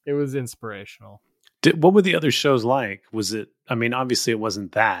inspirational. What were the other shows like? Was it, I mean, obviously it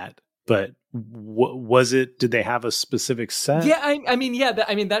wasn't that, but Was it? Did they have a specific set? Yeah, I mean,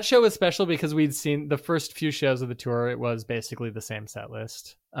 that show was special because we'd seen the first few shows of the tour. It was basically the same set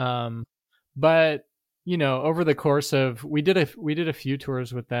list. But over the course of we did a few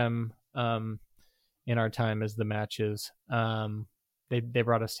tours with them in our time as the Matches. They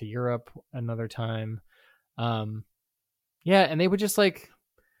brought us to Europe another time. And they would just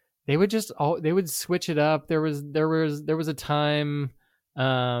they would switch it up. There was a time.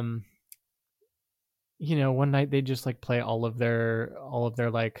 One night they just play all of their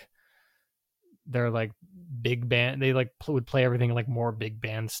big band. They would play everything more big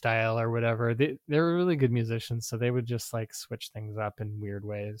band style or whatever. They were really good musicians, so they would just switch things up in weird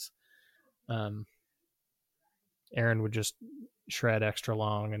ways. Aaron would just shred extra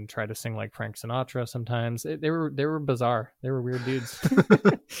long and try to sing like Frank Sinatra sometimes. They were bizarre. They were weird dudes.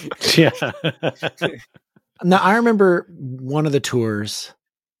 Yeah. Now I remember one of the tours,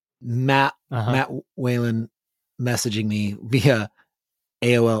 Matt Whalen messaging me via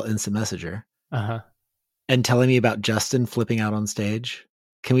AOL Instant Messenger and telling me about Justin flipping out on stage.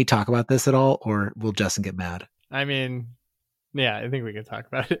 Can we talk about this at all, or will Justin get mad? I mean, yeah, I think we can talk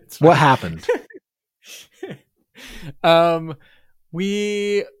about it. What happened?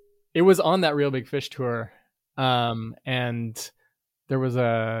 It was on that Real Big Fish tour, and there was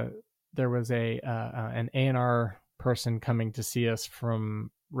an A&R person coming to see us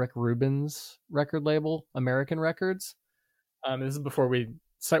from Rick Rubin's record label, American Records. This is before we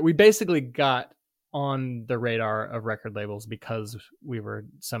basically got on the radar of record labels because we were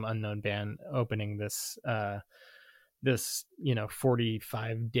some unknown band opening this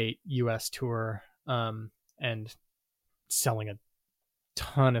 45 date US tour, and selling a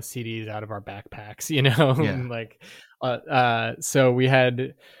ton of CDs out of our backpacks, Yeah. So we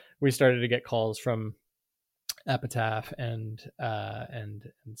started to get calls from Epitaph and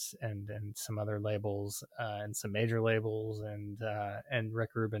some other labels, and some major labels, and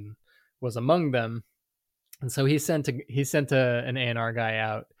Rick Rubin was among them. And so he sent an A&R guy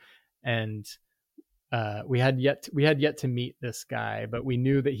out, and we had yet to meet this guy, but we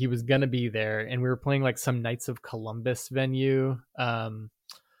knew that he was going to be there, and we were playing some Knights of Columbus venue. So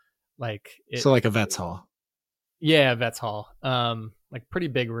like a Vets Hall. Yeah, Vets Hall. Pretty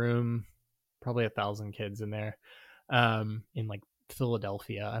big room, probably 1,000 kids in there, in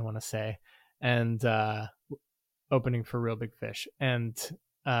Philadelphia, I want to say, and opening for Real Big Fish. And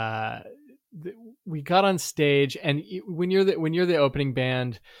we got on stage, and when you're the opening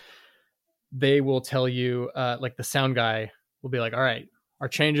band, they will tell you, the sound guy will be like, all right, our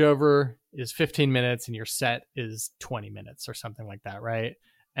changeover is 15 minutes and your set is 20 minutes or something like that, right?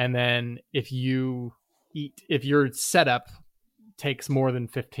 And then if your setup takes more than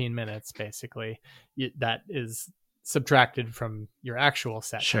 15 minutes, basically, that is subtracted from your actual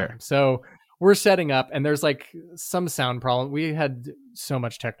set time. So we're setting up, and there's some sound problem. We had so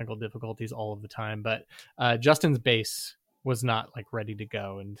much technical difficulties all of the time, but Justin's bass was not ready to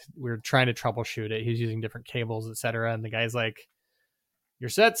go, and we were trying to troubleshoot it. He's using different cables, etc. And the guy's like, your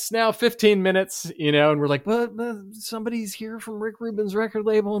set's now 15 minutes, and we're like, but somebody's here from Rick Rubin's record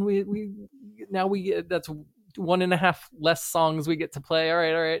label, and we that's 1.5 less songs we get to play. All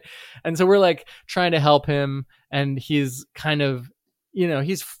right. And so we're trying to help him, and he's kind of,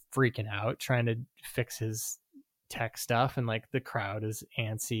 he's freaking out trying to fix his tech stuff, and the crowd is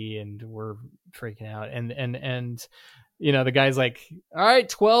antsy and we're freaking out, and the guy's like, all right,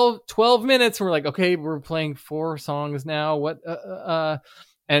 12 minutes. And we're like, okay, we're playing 4 songs now. What?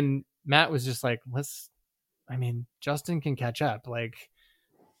 And Matt was just like, Justin can catch up.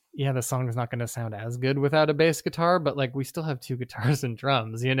 The song is not going to sound as good without a bass guitar, but we still have 2 guitars and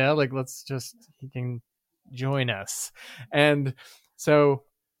drums, he can join us. And so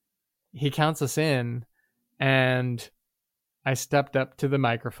he counts us in, and I stepped up to the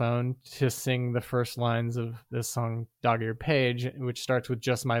microphone to sing the first lines of this song, Dog-Eared Page, which starts with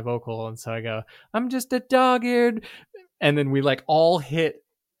just my vocal. And so I go, I'm just a dog-eared. And then we all hit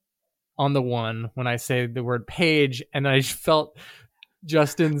on the one when I say the word page. And I felt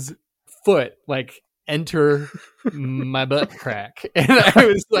Justin's foot enter my butt crack. And I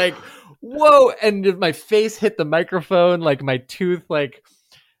was like, whoa. And my face hit the microphone, my tooth,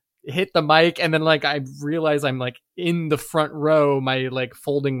 hit the mic, and then I realize I'm in the front row. My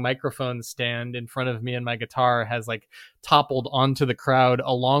folding microphone stand in front of me and my guitar has toppled onto the crowd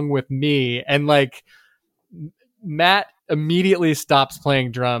along with me, and Matt immediately stops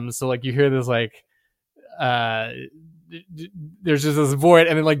playing drums. So you hear this there's just this void,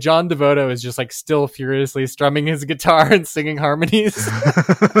 and then John Devoto is just still furiously strumming his guitar and singing harmonies.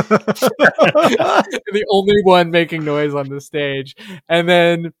 The only one making noise on the stage. And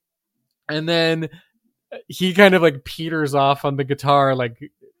then And then he kind of like peters off on the guitar,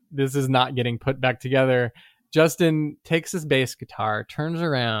 like this is not getting put back together. Justin takes his bass guitar, turns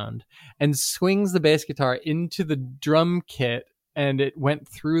around, and swings the bass guitar into the drum kit, and it went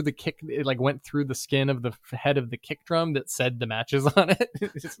through the kick. It like went through the skin of the head of the kick drum that said the matches on it.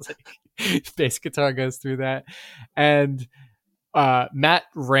 It's like bass guitar goes through that, and Matt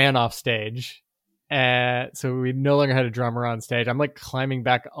ran off stage, so we no longer had a drummer on stage. I'm like climbing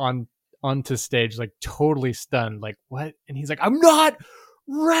back onto stage, like totally stunned, like what? And he's like, "I'm not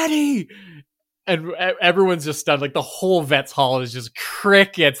ready." And everyone's just stunned. Like the whole Vets Hall is just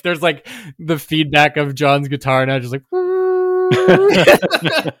crickets. There's like the feedback of John's guitar now, just like.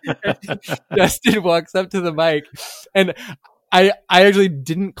 Justin walks up to the mic, and I actually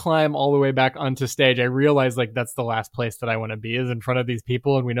didn't climb all the way back onto stage. I realized like that's the last place that I want to be is in front of these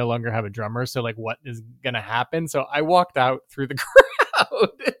people, and we no longer have a drummer. So like, what is gonna happen? So I walked out through the crowd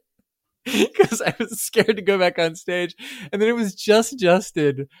because I was scared to go back on stage, and then it was just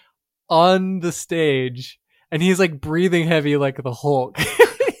Justin on the stage, and he's like breathing heavy like the Hulk.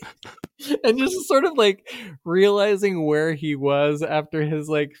 And just sort of like realizing where he was after his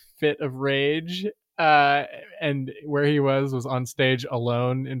like fit of rage, and where he was on stage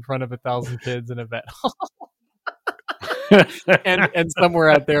alone in front of 1,000 kids in a vet hall. and somewhere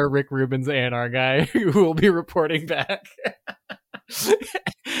out there, Rick Rubin's A&R guy who will be reporting back.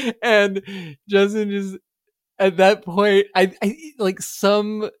 And Justin just at that point, I like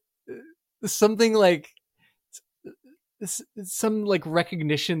something like some like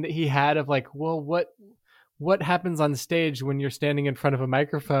recognition that he had of like, well, what happens on stage when you're standing in front of a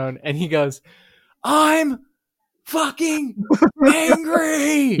microphone? And he goes, "I'm fucking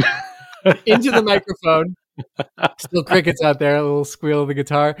angry," into the microphone. Still crickets out there, a little squeal of the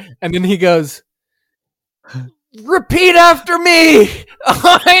guitar. And then he goes, "Repeat after me.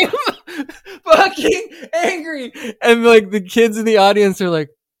 I'm fucking angry." And like the kids in the audience are like,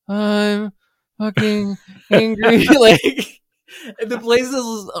 "I'm fucking angry." Like the place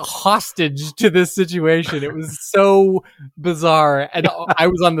is hostage to this situation. It was so bizarre. And I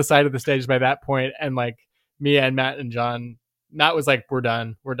was on the side of the stage by that point, and like me and Matt and John, Matt was like, we're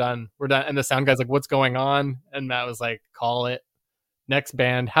done. And the sound guy's like, "What's going on?" And Matt was like, "Call it. Next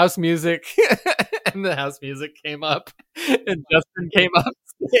band, house music." And the house music came up, and Justin came up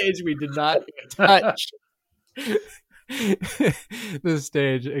stage. We did not touch the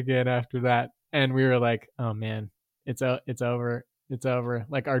stage again after that. And we were like, "Oh man, it's over. It's over."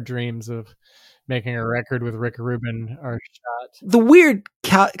 Like our dreams of making a record with Rick Rubin are shot. The weird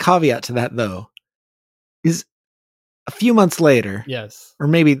caveat to that, though, is a few months later, yes, or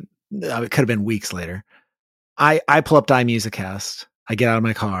maybe it could have been weeks later, I pull up to iMusicast. I get out of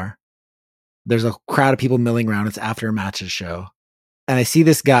my car. There's a crowd of people milling around. It's after a Matches show. And I see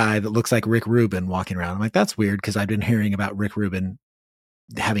this guy that looks like Rick Rubin walking around. I'm like, that's weird because I've been hearing about Rick Rubin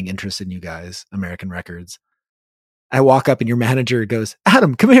having interest in you guys, American Records. I walk up and your manager goes,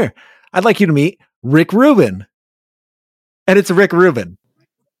 "Adam, come here. I'd like you to meet Rick Rubin." And it's Rick Rubin.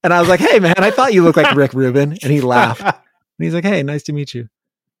 And I was like, "Hey man, I thought you looked like Rick Rubin." And he laughed. And he's like, "Hey, nice to meet you."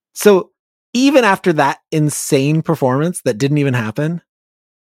 So even after that insane performance that didn't even happen,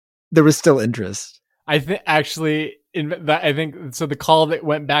 there was still interest. I think actually I think so. The call that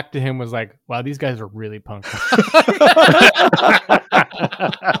went back to him was like, "Wow, these guys are really punk."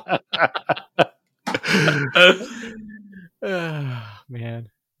 Man.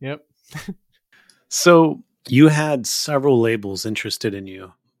 Yep. So you had several labels interested in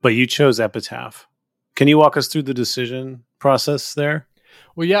you, but you chose Epitaph. Can you walk us through the decision process there?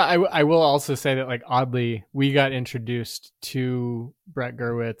 Well, yeah, I will also say that, like, oddly, we got introduced to Brett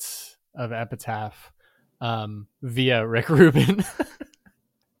Gurwitz of Epitaph via Rick Rubin,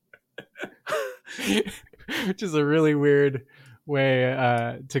 which is a really weird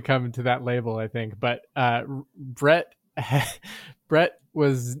way to come to that label, I think. But Brett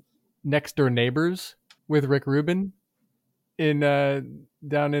was next door neighbors with Rick Rubin in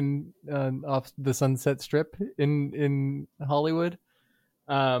down in off the Sunset Strip in Hollywood.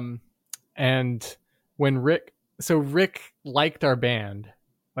 And when Rick liked our band,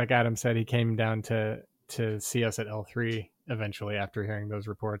 like Adam said, he came down to see us at L3 eventually after hearing those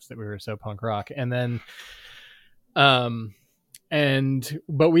reports that we were so punk rock. And then, but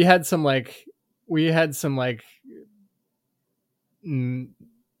we had some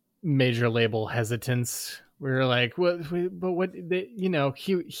major label hesitance. We were like, he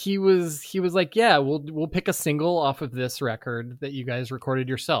was like, "Yeah, we'll pick a single off of this record that you guys recorded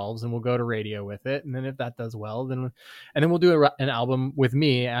yourselves, and we'll go to radio with it. And then if that does well, then we'll do an album with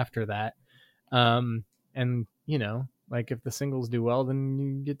me after that." And like if the singles do well, then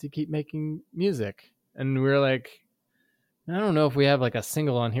you get to keep making music. And we were like, I don't know if we have like a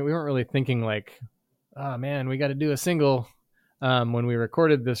single on here. We weren't really thinking like, oh man, we got to do a single. When we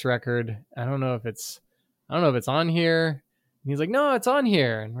recorded this record, I don't know if it's on here. And he's like, no, it's on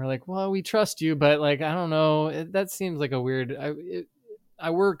here. And we're like, well, we trust you, but like, I don't know. That seems like a weird, I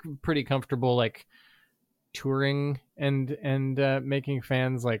work pretty comfortable, like touring and making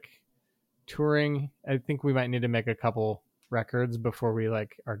fans like touring. I think we might need to make a couple records before we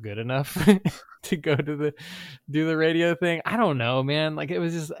like are good enough to go to do the radio thing. I don't know, man. Like it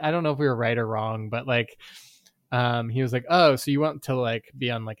was just, I don't know if we were right or wrong, but like, he was like, oh, so you want to like be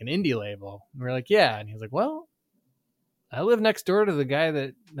on like an indie label? And we're like, yeah. And he was like, well, I live next door to the guy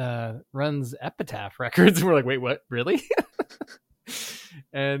that runs Epitaph Records. And we're like, wait, what? Really?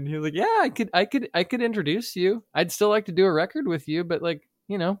 And he was like, yeah, I could introduce you. I'd still like to do a record with you, but like,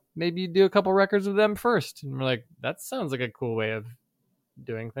 you know, maybe you do a couple records with them first. And we're like, that sounds like a cool way of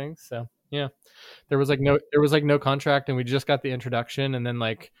doing things. So yeah, there was no contract, and we just got the introduction. And then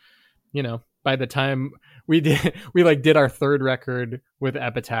like, you know, by the time we did our third record with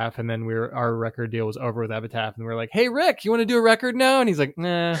Epitaph, and then our record deal was over with Epitaph, and we're like, hey Rick, you want to do a record now? And he's like,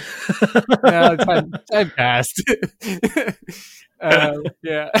 nah, no, time passed.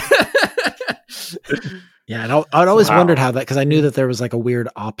 Yeah. Yeah, and I'd always wondered how that, because I knew that there was like a weird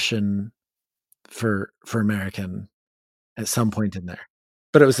option for American at some point in there,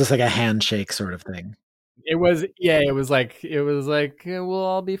 but it was just like a handshake sort of thing. It was like we'll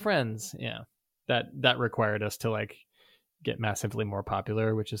all be friends. Yeah, that required us to like get massively more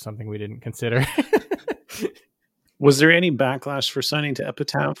popular, which is something we didn't consider. Was there any backlash for signing to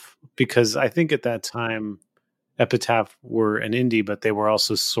Epitaph? Because I think at that time, Epitaph were an indie, but they were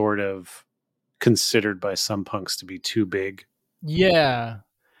also sort of considered by some punks to be too big. Yeah,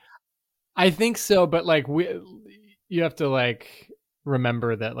 I think so. But like you have to like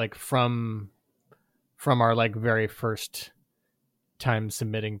remember that like from our like very first time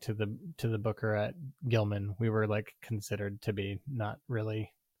submitting to the booker at Gilman, we were like considered to be not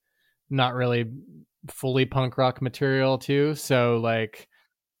really fully punk rock material too. So like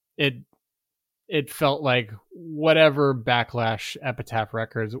it felt like whatever backlash Epitaph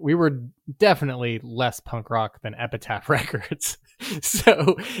Records, we were definitely less punk rock than Epitaph Records.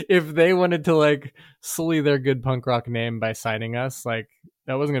 So if they wanted to like sully their good punk rock name by signing us, like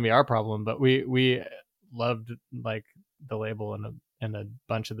that wasn't gonna be our problem. But we loved like the label and a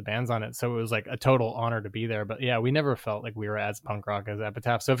bunch of the bands on it, so it was like a total honor to be there. But yeah, we never felt like we were as punk rock as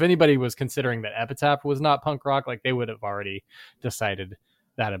Epitaph. So if anybody was considering that Epitaph was not punk rock, like they would have already decided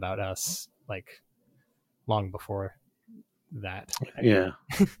that about us like long before that. Yeah.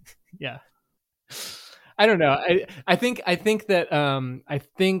 Yeah. I don't know. I think that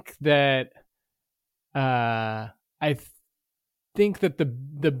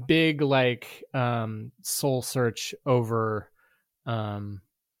the big like soul search over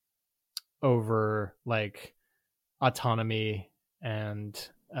like autonomy and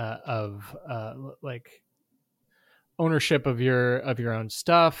of like ownership of your own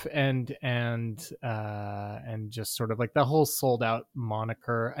stuff and just sort of like the whole sold out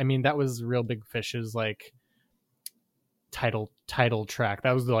moniker. I mean, that was Real Big Fish's like title track.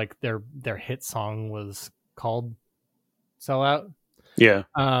 That was like their hit song was called Sell Out. Yeah.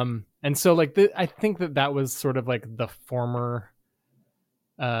 And so like I think that was sort of like the former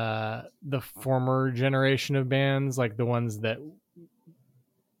generation of bands, like the ones that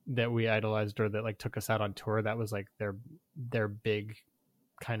we idolized or that like took us out on tour. That was like their big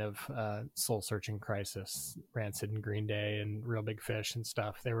kind of soul searching crisis. Rancid and Green Day and Real Big Fish and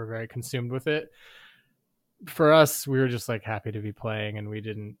stuff. They were very consumed with it. For us, we were just like happy to be playing, and we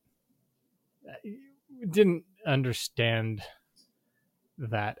didn't understand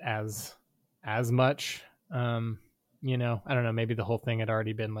that as much. You know, I don't know, maybe the whole thing had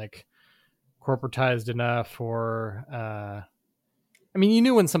already been like corporatized enough, or I mean, you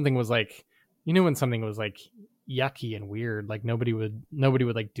knew when something was like yucky and weird. Like nobody would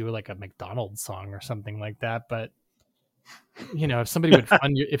like do like a McDonald's song or something like that. But you know, if somebody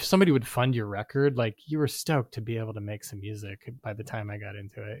would fund your record, like you were stoked to be able to make some music. By the time I got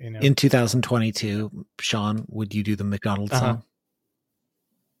into it, you know, in 2022, Shawn, would you do the McDonald's song?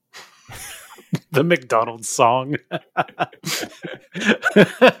 The McDonald's song.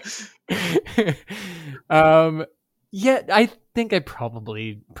 Yeah, I think I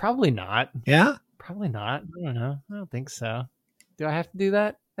probably not. Yeah, probably not. I don't know. I don't think so. Do I have to do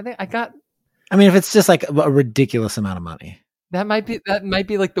that? I mean, if it's just like a ridiculous amount of money, that might be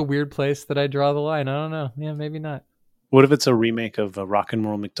like the weird place that I draw the line. I don't know. Yeah, maybe not. What if it's a remake of Rock and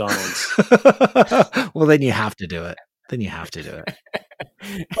Roll McDonald's? Well, then you have to do it. then you have to do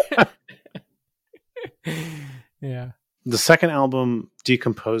it. Yeah. The second album,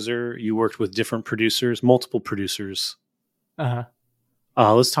 Decomposer, you worked with different producers, multiple producers. Uh-huh.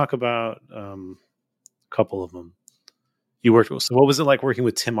 Let's talk about a couple of them you worked with. So what was it like working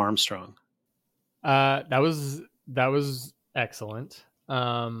with Tim Armstrong? That was excellent.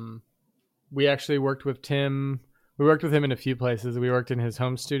 We actually worked with Tim. We worked with him in a few places. We worked in his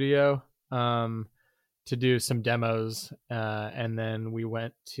home studio to do some demos, and then we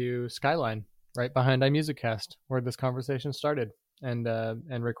went to Skyline, right behind iMusicCast, where this conversation started, and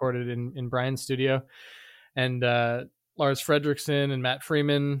recorded in Brian's studio. And Lars Fredriksson and Matt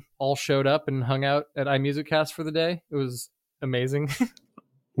Freeman all showed up and hung out at iMusicCast for the day. It was amazing.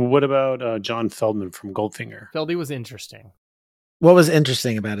 What about John Feldman from Goldfinger? Feldy was interesting. What was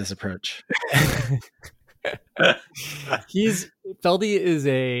interesting about his approach? Feldy is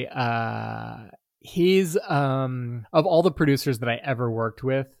he's of all the producers that I ever worked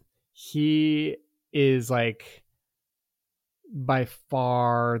with, he is like by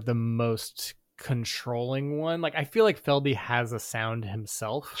far the most controlling one. Like I feel like Feldy has a sound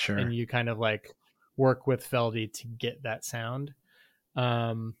himself, Sure. and you kind of like work with Feldy to get that sound.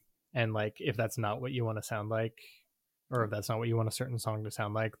 And like if that's not what you want to sound like, or if that's not what you want a certain song to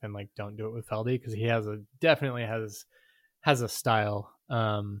sound like, then like don't do it with Feldy, because he definitely has a style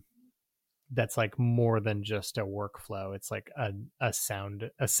that's like more than just a workflow. It's like a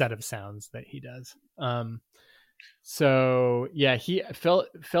set of sounds that he does. So yeah,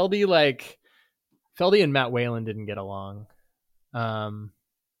 Feldy and Matt Whalen didn't get along. I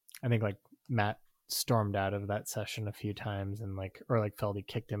think like Matt stormed out of that session a few times, and or Feldy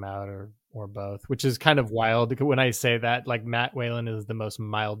kicked him out, or both, which is kind of wild when I say that. Like Matt Whalen is the most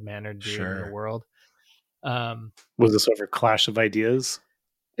mild-mannered dude in the world. Was this over clash of ideas?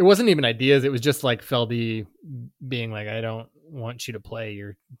 It wasn't even ideas. It was just like Feldy being like, I don't want you to play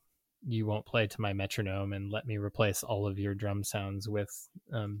you won't play to my metronome, and let me replace all of your drum sounds with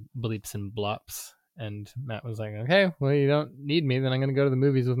bleeps and blops. And Matt was like, okay, well, you don't need me, then I'm going to go to the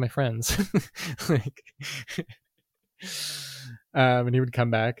movies with my friends. And he would come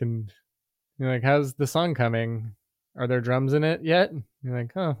back and you're like, how's the song coming? Are there drums in it yet? And you're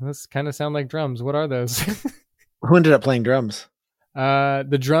like, oh, this kind of sound like drums. What are those? Who ended up playing drums?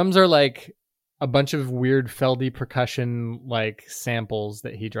 The drums are like a bunch of weird Feldy percussion like samples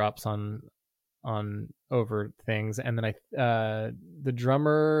that he drops on over things. And then the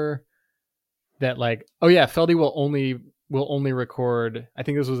drummer that like, oh yeah, Feldy will only record, I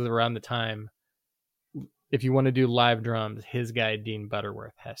think this was around the time, if you want to do live drums, his guy Dean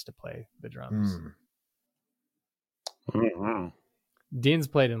Butterworth has to play the drums. Oh, wow. Dean's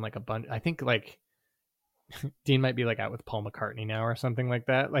played in like a bunch. I think like Dean might be like out with Paul McCartney now or something like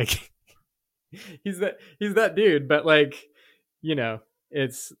that. Like he's that dude, but like, you know,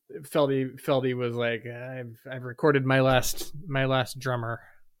 it's Feldy was like, I've recorded my last drummer.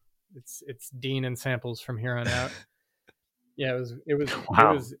 It's Dean and samples from here on out. Yeah,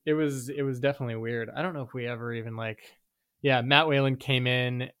 wow. it was definitely weird. I don't know if we ever even Matt Whalen came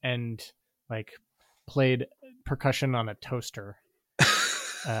in and like played percussion on a toaster.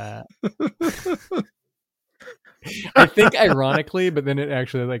 I think ironically, but then it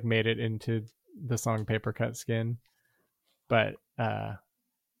actually like made it into the song Paper Cut Skin. But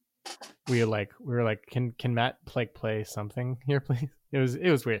we were like, can Matt play something here, please? It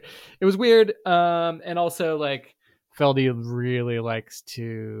was weird. It was weird. And also like Feldy really likes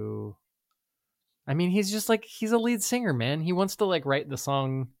to, I mean, he's just like, he's a lead singer, man. He wants to like write the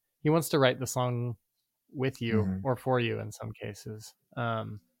song. He wants to write the song with you or for you in some cases.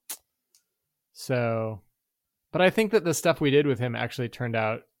 So, but I think that the stuff we did with him actually turned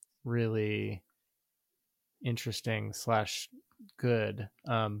out really interesting / good.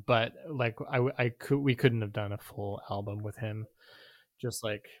 But like we couldn't have done a full album with him. Just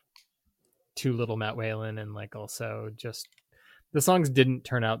like too little Matt Whalen, and like also just the songs didn't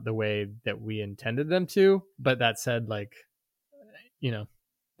turn out the way that we intended them to. But that said, like, you know,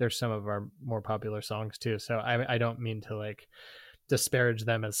 there's some of our more popular songs too. So I don't mean to like disparage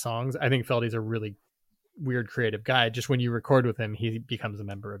them as songs. I think Feldy's a really weird creative guy. Just when you record with him, he becomes a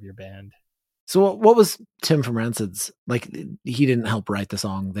member of your band. So what was Tim from Rancid's like? He didn't help write the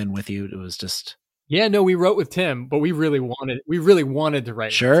song then with you. It was just, yeah, no, we wrote with Tim, but we really wanted to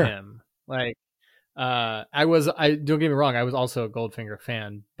write with Tim. Like, I don't get me wrong, I was also a Goldfinger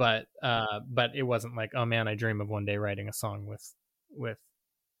fan, but it wasn't like, oh man, I dream of one day writing a song with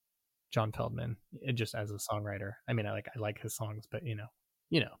John Feldman, just as a songwriter. I mean, I like his songs, but you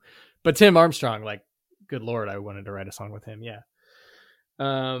know, but Tim Armstrong, like, good Lord, I wanted to write a song with him. Yeah.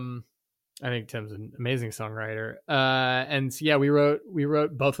 I think Tim's an amazing songwriter. And yeah, we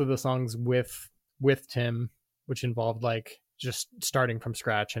wrote both of the songs with Tim, which involved like just starting from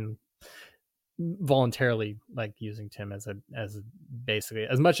scratch and voluntarily like using Tim as basically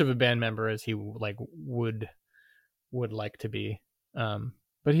as much of a band member as he like would like to be.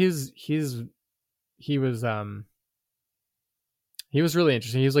 But he was really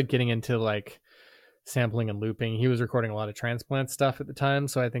interesting. He was like getting into like sampling and looping. He was recording a lot of Transplant stuff at the time,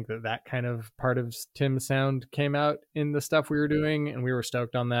 so I think that kind of part of Tim's sound came out in the stuff we were doing, and we were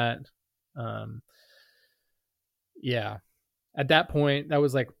stoked on that. Yeah, at that point, that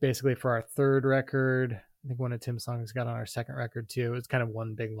was like basically for our third record. I think one of Tim's songs got on our second record too. It was kind of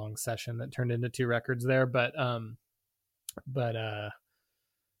one big long session that turned into two records there, but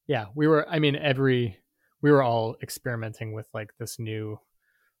yeah, we were all experimenting with like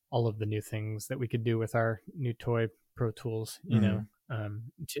all of the new things that we could do with our new toy Pro Tools, you know,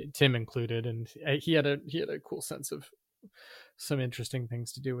 Tim included, and he had a cool sense of some interesting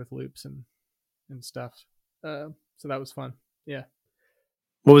things to do with loops and stuff. So that was fun. Yeah.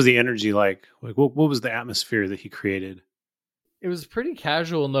 What was the energy like? Like, what was the atmosphere that he created? It was pretty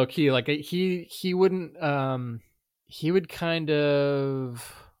casual and low key. Like he wouldn't, he would kind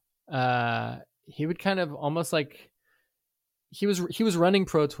of almost like he was running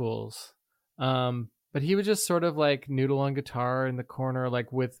Pro Tools, but he would just sort of like noodle on guitar in the corner, like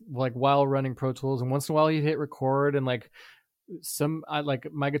while running Pro Tools, and once in a while he'd hit record and like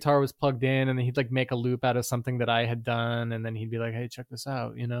my guitar was plugged in, and then he'd like make a loop out of something that I had done, and then he'd be like, "Hey, check this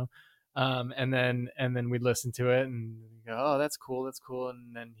out," you know. And then we'd listen to it and go, "Oh, that's cool,"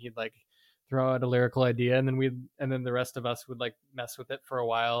 and then he'd like throw out a lyrical idea, and then the rest of us would like mess with it for a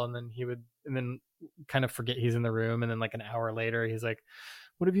while, and then kind of forget he's in the room, and then like an hour later he's like,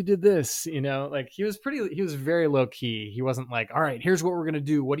 "What if you did this?" You know, like he was very low key. He wasn't like, "All right, here's what we're gonna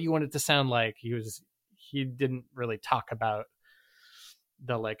do. What do you want it to sound like?" He didn't really talk about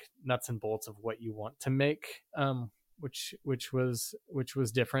the like nuts and bolts of what you want to make, which was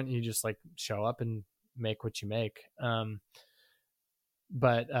different. You just like show up and make what you make.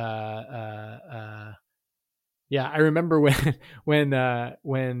 But yeah, I remember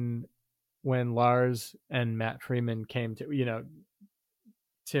when Lars and Matt Freeman came to, you know,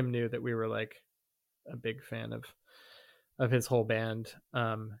 Tim knew that we were like a big fan of his whole band,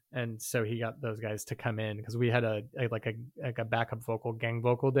 and so he got those guys to come in because we had a backup vocal, gang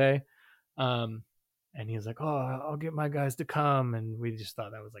vocal day, and he was like, "Oh, I'll get my guys to come," and we just thought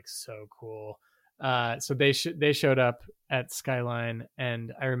that was like so cool. So they showed up at Skyline,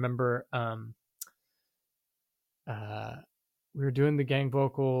 and I remember we were doing the gang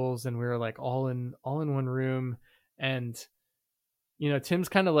vocals, and we were like all in one room, and you know, Tim's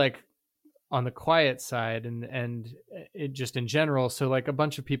kind of like on the quiet side and it just in general. So like a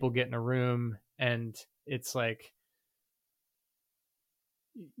bunch of people get in a room and it's like,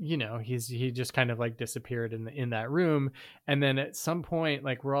 you know, he just kind of like disappeared in that room. And then at some point,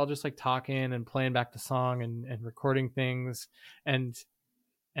 like we're all just like talking and playing back the song and recording things. And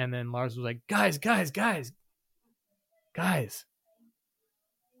then Lars was like, guys,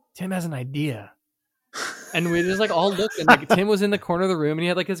 Tim has an idea. And we just like all looked, and like Tim was in the corner of the room, and he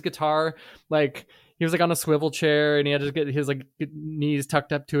had like his guitar, like he was like on a swivel chair, and he had to get his like knees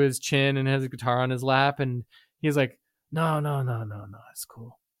tucked up to his chin, and has a guitar on his lap, and he was like, no, it's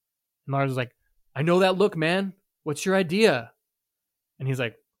cool. And Lars was like, I know that look, man. What's your idea? And he's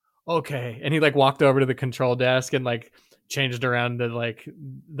like, okay. And he like walked over to the control desk and like changed around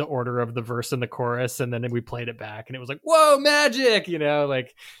the order of the verse and the chorus, and then we played it back, and it was like, whoa, magic, you know,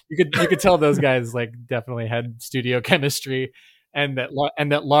 like you could tell those guys like definitely had studio chemistry, and that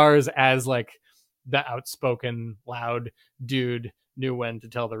Lars, as like the outspoken loud dude, knew when to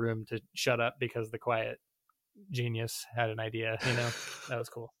tell the room to shut up because the quiet genius had an idea, you know. That was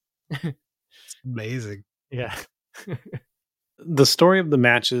cool. It's amazing. Yeah. The story of the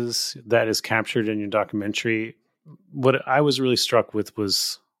matches that is captured in your documentary, what I was really struck with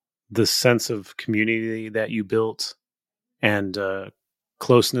was the sense of community that you built and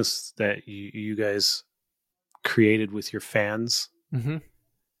closeness that you guys created with your fans. Mm-hmm.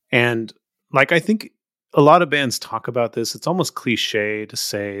 And like, I think a lot of bands talk about this. It's almost cliche to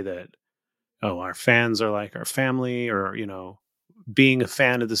say that, oh, our fans are like our family, or, you know, being a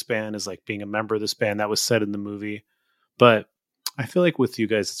fan of this band is like being a member of this band. That was said in the movie. But I feel like with you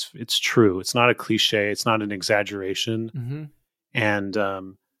guys, it's true. It's not a cliche. It's not an exaggeration. Mm-hmm.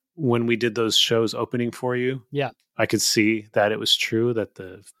 And when we did those shows opening for you, yeah, I could see that it was true, that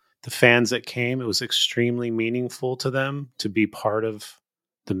the fans that came, it was extremely meaningful to them to be part of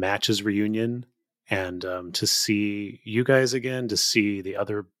the Matches reunion, and to see you guys again, to see the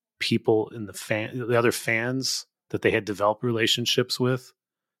other people in the other fans that they had developed relationships with.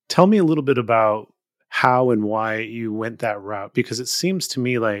 Tell me a little bit about how and why you went that route, because it seems to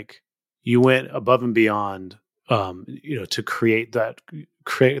me like you went above and beyond, to create that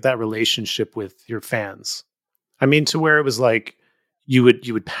relationship with your fans. I mean, to where it was like you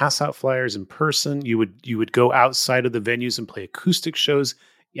would pass out flyers in person. You would go outside of the venues and play acoustic shows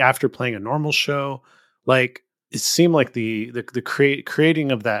after playing a normal show. Like, it seemed like the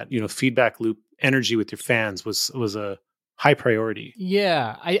creating of that, feedback loop energy with your fans was a high priority.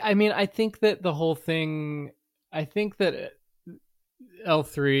 Yeah. I mean, I think that the whole thing, I think that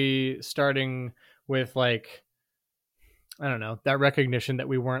L3 starting with like, I don't know, that recognition that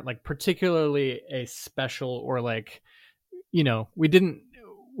we weren't like particularly a special or like, we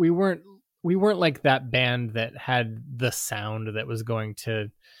weren't like that band that had the sound that was going to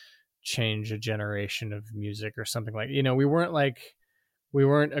change a generation of music or something. Like, we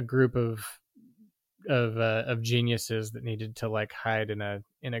weren't a group of geniuses that needed to like hide in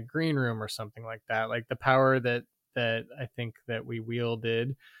a green room or something like that. Like, the power that I think that we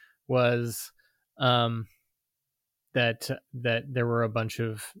wielded was that there were a bunch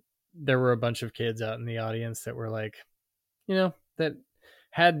of kids out in the audience that were like, that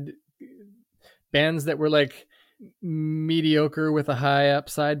had bands that were like mediocre with a high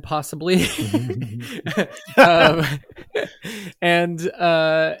upside, possibly. And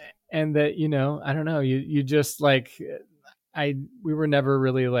that, I don't know, you just like, we were never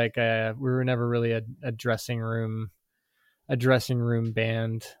really a dressing room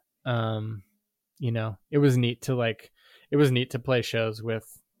band. It was neat to play shows with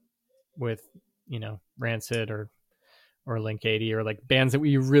Rancid or Link 80 or like bands that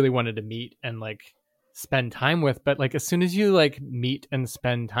we really wanted to meet and like spend time with. But like, as soon as you like meet and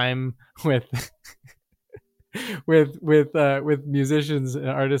spend time with with musicians and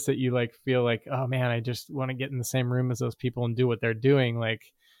artists that you like feel like, oh man, I just want to get in the same room as those people and do what they're doing, like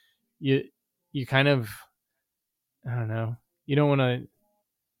you kind of, I don't know, you don't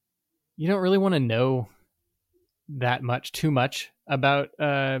really want to know too much about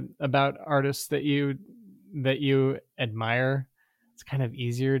artists that you admire. It's kind of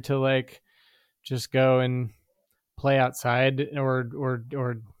easier to like just go and play outside or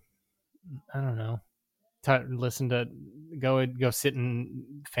I don't know, go sit in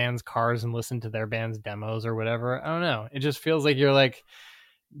fans' cars and listen to their band's demos or whatever. I don't know. It just feels like you're like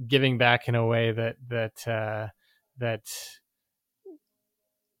giving back in a way that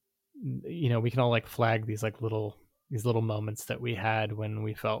we can all like flag these little moments that we had when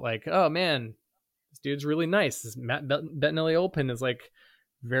we felt like, oh man, this dude's really nice. This Matt Bettinelli Olpin is like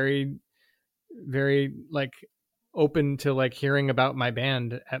very, very like open to like hearing about my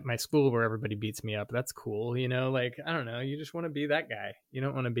band at my school where everybody beats me up. That's cool. Like, I don't know. You just want to be that guy. You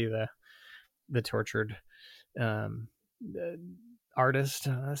don't want to be the tortured artist.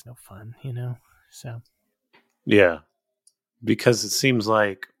 That's no fun, so. Yeah. Because it seems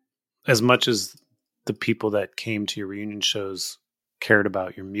like as much as the people that came to your reunion shows cared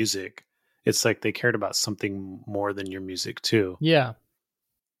about your music, it's like they cared about something more than your music too. Yeah.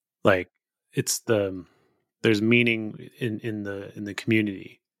 Like, there's meaning in the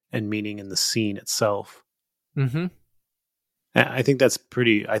community and meaning in the scene itself. Mm-hmm. I think that's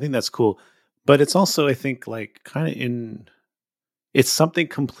cool. But it's also, I think, like it's something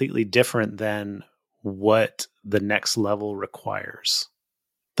completely different than what the next level requires.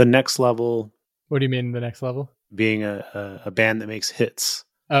 The next level. What do you mean the next level? Being a band that makes hits.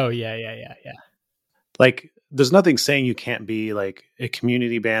 Oh yeah. Like, there's nothing saying you can't be like a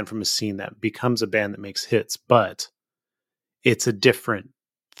community band from a scene that becomes a band that makes hits, but it's a different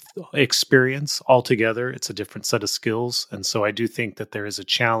experience altogether. It's a different set of skills. And so I do think that there is a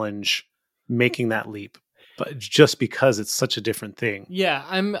challenge making that leap, but just because it's such a different thing. Yeah.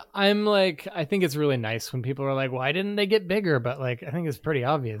 I'm like, I think it's really nice when people are like, why didn't they get bigger? But like, I think it's pretty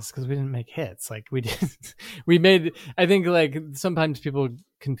obvious because we didn't make hits. Like I think like sometimes people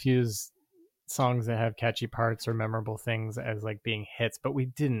confuse songs that have catchy parts or memorable things as like being hits, but we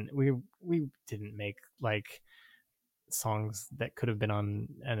didn't make like songs that could have been on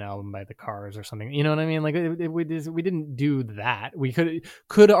an album by the Cars or something. You know what I mean? Like we didn't do that. We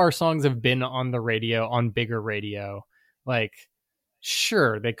could our songs have been on the radio, on bigger radio? Like,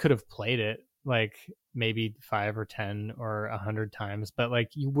 sure, they could have played it like maybe 5 or 10 or 100 times, but like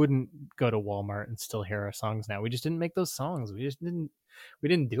you wouldn't go to Walmart and still hear our songs now. We just didn't make those songs. We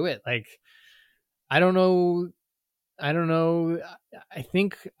didn't do it. Like, I don't know. I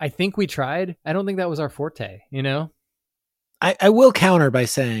think we tried. I don't think that was our forte, I will counter by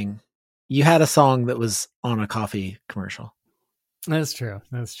saying you had a song that was on a coffee commercial. That's true.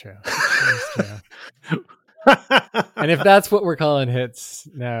 That's true. That's true. And if that's what we're calling hits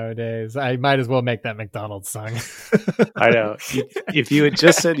nowadays, I might as well make that McDonald's song. I know. If you had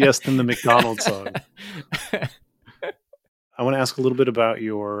just said yes to the McDonald's song. I want to ask a little bit about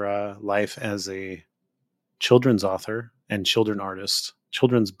your life as a children's author and children's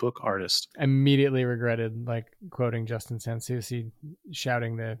book artist. I immediately regretted quoting Justin Sansucci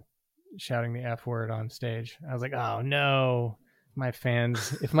shouting the F word on stage. I was like, oh no. My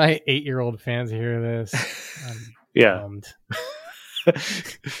fans, if my 8-year-old fans hear this, I'm bummed.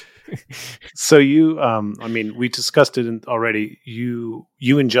 So you, we discussed it already. You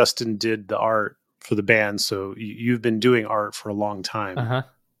and Justin did the art for the band, so you've been doing art for a long time. Uh-huh.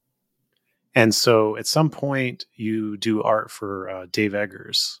 And so at some point you do art for Dave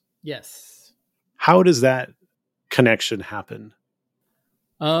Eggers. Yes. How does that connection happen?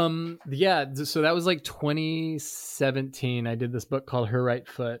 Yeah, so that was 2017. I did this book called Her Right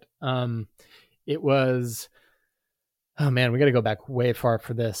Foot. It was, oh man, we got to go back way far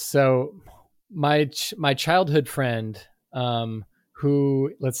for this. So my childhood friend,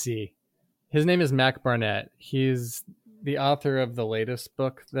 who, let's see, his name is Mac Barnett. He's the author of the latest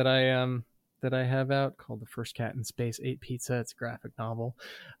book that I have out called The First Cat in Space Ate Pizza. It's a graphic novel.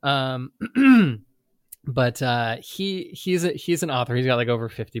 But he's an author. He's got over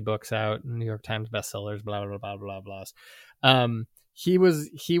 50 books out, New York Times bestsellers, blah blah blah blah blah. He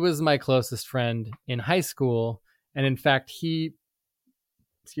was my closest friend in high school, and in fact, he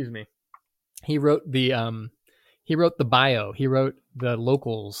wrote the bio. He wrote the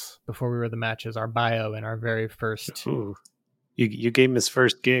locals before we were the matches. Our bio and our very first. Ooh. You gave him his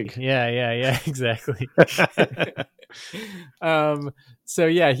first gig. Yeah, exactly. So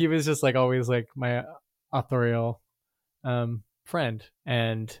yeah, he was just always my authorial friend,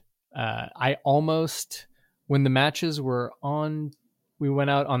 and I almost, when the matches were on, we went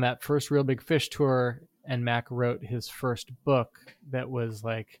out on that first Real Big Fish tour, and Mac wrote his first book that was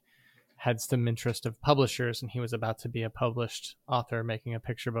had some interest of publishers, and he was about to be a published author making a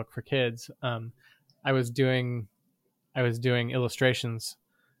picture book for kids. I was doing illustrations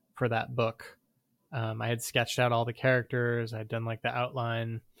for that book. I had sketched out all the characters. I'd done the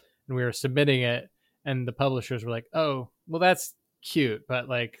outline, and we were submitting it. And the publishers were like, oh, well, that's cute, but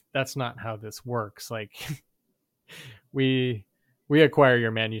that's not how this works. We acquire your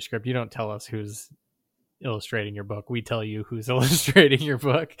manuscript. You don't tell us who's illustrating your book. We tell you who's illustrating your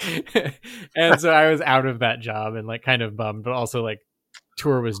book. And so I was out of that job and kind of bummed, but also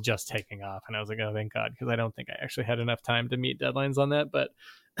tour was just taking off. And I was like, oh, thank God. Cause I don't think I actually had enough time to meet deadlines on that. But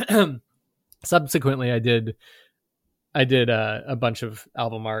subsequently I did a bunch of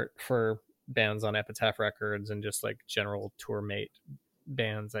album art for bands on Epitaph Records and just general tour mate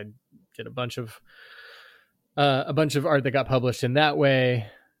bands. I did a bunch of art that got published in that way,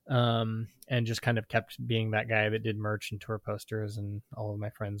 and just kind of kept being that guy that did merch and tour posters and all of my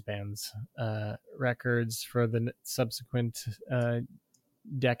friends' bands' records for the subsequent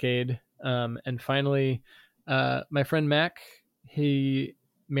decade. And finally, my friend Mac, he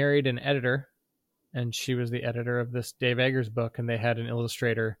married an editor, and she was the editor of this Dave Eggers book, and they had an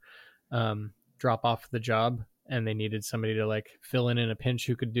illustrator drop off the job, and they needed somebody to fill in a pinch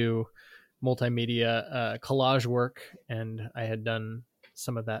who could do multimedia collage work. And I had done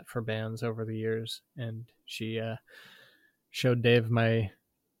some of that for bands over the years, and she showed Dave my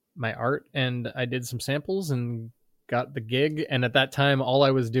art, and I did some samples and got the gig. And at that time, all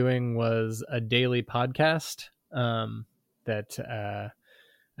I was doing was a daily podcast that I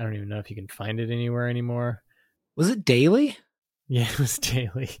don't even know if you can find it anywhere anymore. Was it daily? Yeah, it was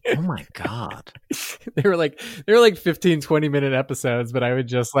daily. Oh my God. They were 15, 20-minute episodes, but I would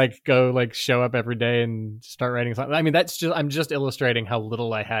just go show up every day and start writing something. I mean, I'm just illustrating how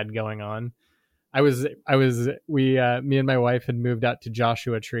little I had going on. Me and my wife had moved out to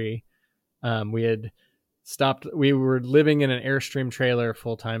Joshua Tree. We were living in an Airstream trailer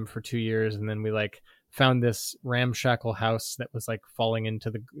full time for 2 years. And then we found this ramshackle house that was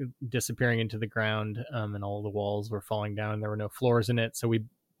disappearing into the ground, and all the walls were falling down, and there were no floors in it. So we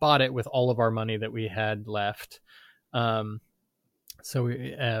bought it with all of our money that we had left. So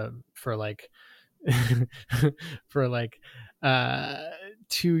we for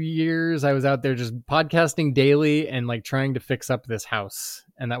 2 years I was out there just podcasting daily and trying to fix up this house,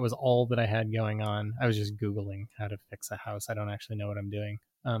 and that was all that I had going on. I was just Googling how to fix a house. I don't actually know what I'm doing,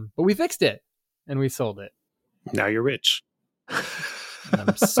 but we fixed it. And we sold it. Now you're rich.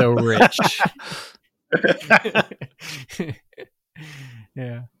 I'm so rich.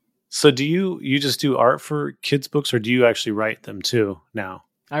 Yeah. So do you just do art for kids' books, or do you actually write them too now?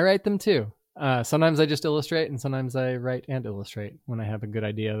 I write them too. Sometimes I just illustrate, and sometimes I write and illustrate when I have a good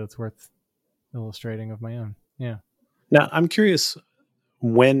idea that's worth illustrating of my own. Yeah. Now, I'm curious,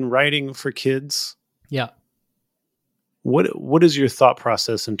 when writing for kids, Yeah. what is your thought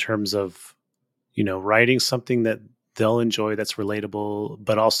process in terms of, writing something that they'll enjoy, that's relatable,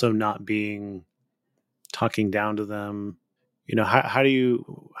 but also not being talking down to them? How do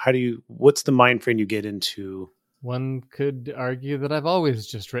you, what's the mind frame you get into? One could argue that I've always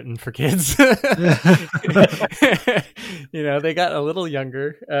just written for kids. They got a little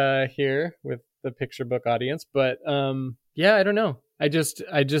younger here with the picture book audience, but yeah, I don't know. I just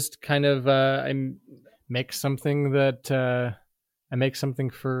kind of I make something that I make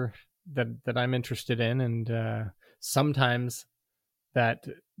something for that I'm interested in, and sometimes that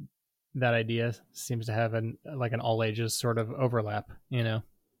idea seems to have an all ages sort of overlap.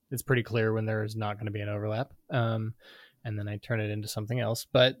 It's pretty clear when there's not going to be an overlap. And then I turn it into something else.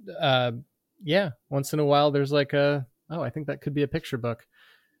 But yeah, once in a while there's I think that could be a picture book.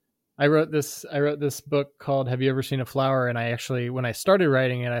 I wrote this book called Have You Ever Seen a Flower? And I actually, when I started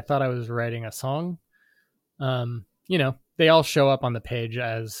writing it, I thought I was writing a song. They all show up on the page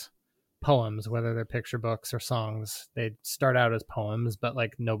as poems, whether they're picture books or songs. They start out as poems, but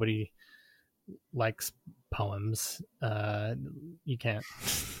nobody likes poems. You can't,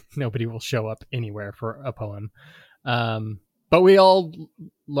 nobody will show up anywhere for a poem. But we all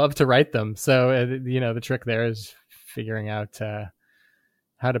love to write them. So, the trick there is figuring out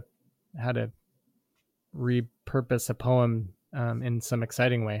how to repurpose a poem in some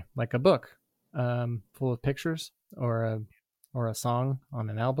exciting way, like a book full of pictures or a song on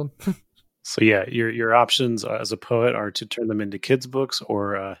an album. So yeah, your options as a poet are to turn them into kids' books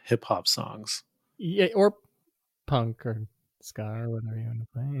or hip hop songs. Yeah, or punk or ska or whatever you want to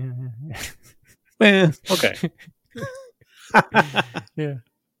play. Yeah. Okay. Yeah.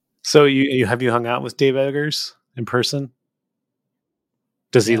 So you have you hung out with Dave Eggers in person?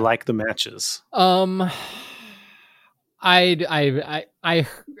 Does he like the matches? I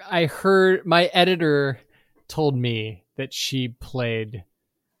heard my editor told me that she played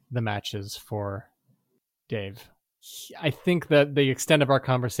the matches for Dave. I think that the extent of our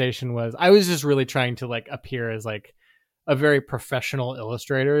conversation was I was just really trying to appear as a very professional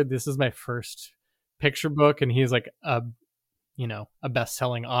illustrator. This is my first picture book, and he's a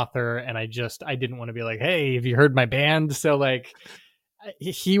best-selling author, and I didn't want to be hey, have you heard my band? So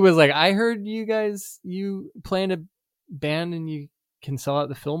he was I heard you play in a band and you can sell out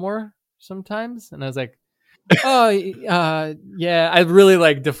the Fillmore sometimes, and I was oh, yeah. I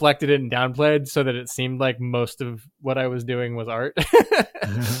really deflected it and downplayed so that it seemed like most of what I was doing was art.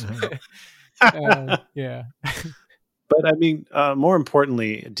 Yeah. But I mean, more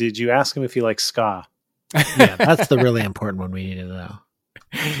importantly, did you ask him if he likes ska? Yeah, that's the really important one we need to know.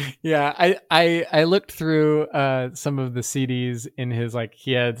 Yeah, I looked through some of the CDs in his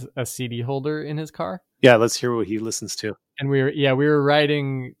he had a CD holder in his car. Yeah, let's hear what he listens to. And we were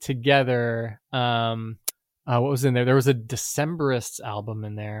writing together. What was in there? There was a Decemberists album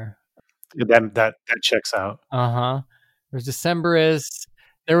in there. That checks out. There's Decemberists.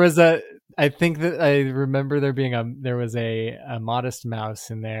 There was I think that I remember there was a Modest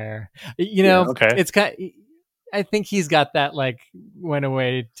Mouse in there. Okay. It's I think he's got that went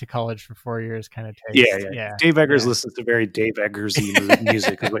away to college for 4 years kind of taste. Yeah. Dave Eggers listens to very Dave Eggers-y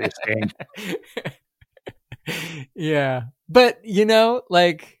music, is what you're saying. Yeah, but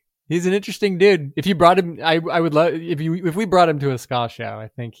he's an interesting dude. If you brought him, I would love if we brought him to a ska show. I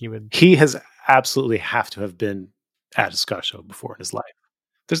think he would. He has absolutely have to have been at a ska show before in his life.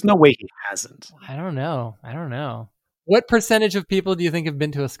 There's no way he hasn't. I don't know. What percentage of people do you think have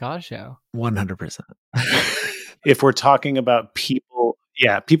been to a ska show? 100%. If we're talking about people,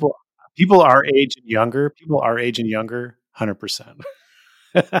 people our age and younger, 100%.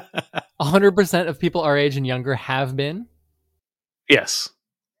 100% of people our age and younger have been? Yes.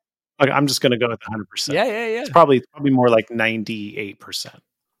 I'm just going to go with 100%. Yeah. It's probably more like 98%.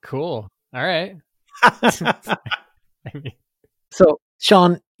 Cool. All right. So,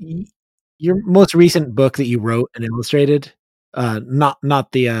 Shawn, your most recent book that you wrote and illustrated, not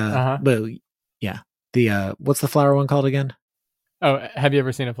the, but yeah, the what's the flower one called again? Oh, Have You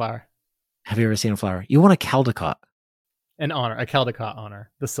Ever Seen a Flower? Have You Ever Seen a Flower? You won a Caldecott. A Caldecott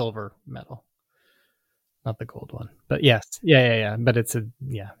honor, the silver medal, not the gold one. But yes, yeah. But it's a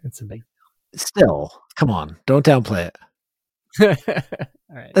big. Still, come on, don't downplay it. All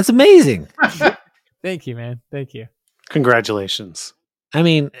right, that's amazing. Thank you, man. Thank you. Congratulations. I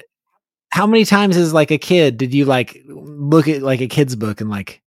mean, how many times as a kid did you look at a kid's book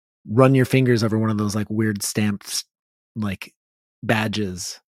and run your fingers over one of those weird stamped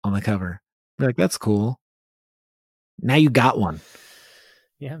badges on the cover? Be like, that's cool. Now you got one.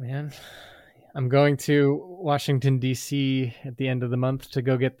 Yeah, man. I'm going to Washington, D.C. at the end of the month to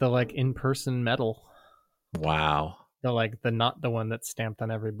go get the in-person medal. Wow. The not the one that's stamped on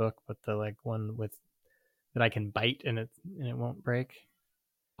every book, but the one with that I can bite and it won't break.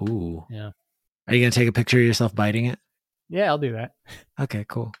 Ooh. Yeah. Are you gonna take a picture of yourself biting it? Yeah, I'll do that. Okay,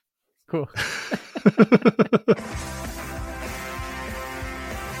 cool. Cool.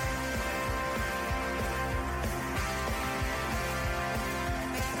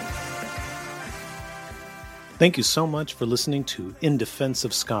 Thank you so much for listening to In Defense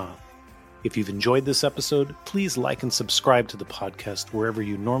of Ska. If you've enjoyed this episode, please like and subscribe to the podcast wherever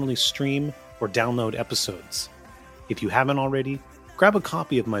you normally stream or download episodes. If you haven't already, grab a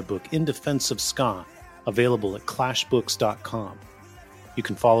copy of my book In Defense of Ska, available at clashbooks.com. You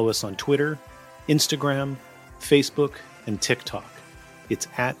can follow us on Twitter, Instagram, Facebook, and TikTok. It's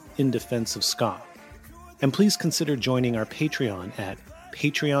at In Defense of Ska. And please consider joining our Patreon at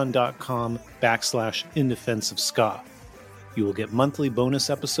patreon.com/indefenseofska. You will get monthly bonus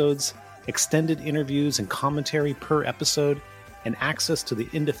episodes, extended interviews and commentary per episode, and access to the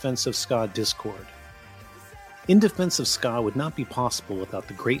In Defense of Ska Discord. In Defense of Ska would not be possible without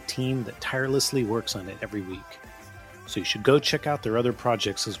the great team that tirelessly works on it every week. So you should go check out their other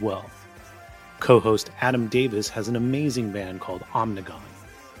projects as well. Co-host Adam Davis has an amazing band called Omnigon.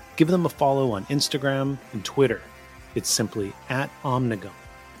 Give them a follow on Instagram and Twitter. It's simply at Omnigon.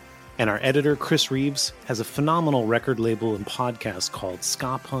 And our editor, Chris Reeves, has a phenomenal record label and podcast called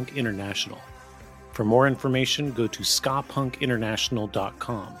Ska Punk International. For more information, go to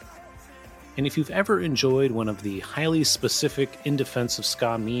skapunkinternational.com. And if you've ever enjoyed one of the highly specific In Defense of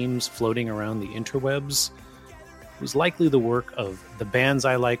Ska memes floating around the interwebs, it was likely the work of The Bands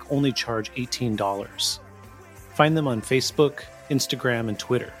I Like Only Charge $18. Find them on Facebook, Instagram, and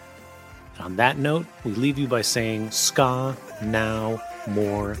Twitter. And on that note, we leave you by saying ska now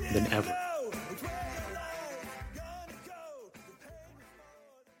more than ever.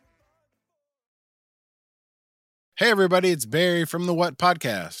 Hey, everybody, it's Barry from the What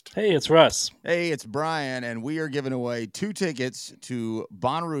Podcast. Hey, it's Russ. Hey, it's Brian, and we are giving away 2 tickets to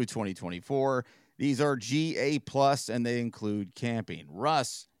Bonnaroo 2024. These are GA+, and they include camping.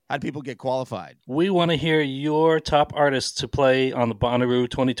 Russ, how do people get qualified? We want to hear your top artists to play on the Bonnaroo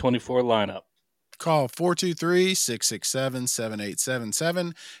 2024 lineup. Call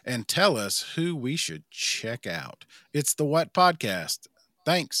 423-667-7877 and tell us who we should check out. It's the What Podcast.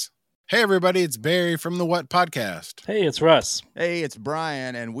 Thanks. Hey, everybody, it's Barry from the What Podcast. Hey, it's Russ. Hey, it's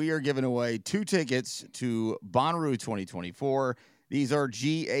Brian, and we are giving away 2 tickets to Bonnaroo 2024. These are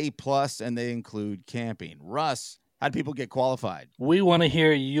GA+, and they include camping. Russ, how do people get qualified? We want to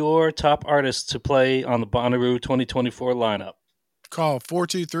hear your top artists to play on the Bonnaroo 2024 lineup. Call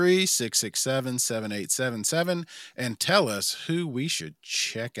 423-667-7877 and tell us who we should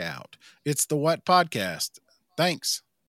check out. It's the What Podcast. Thanks.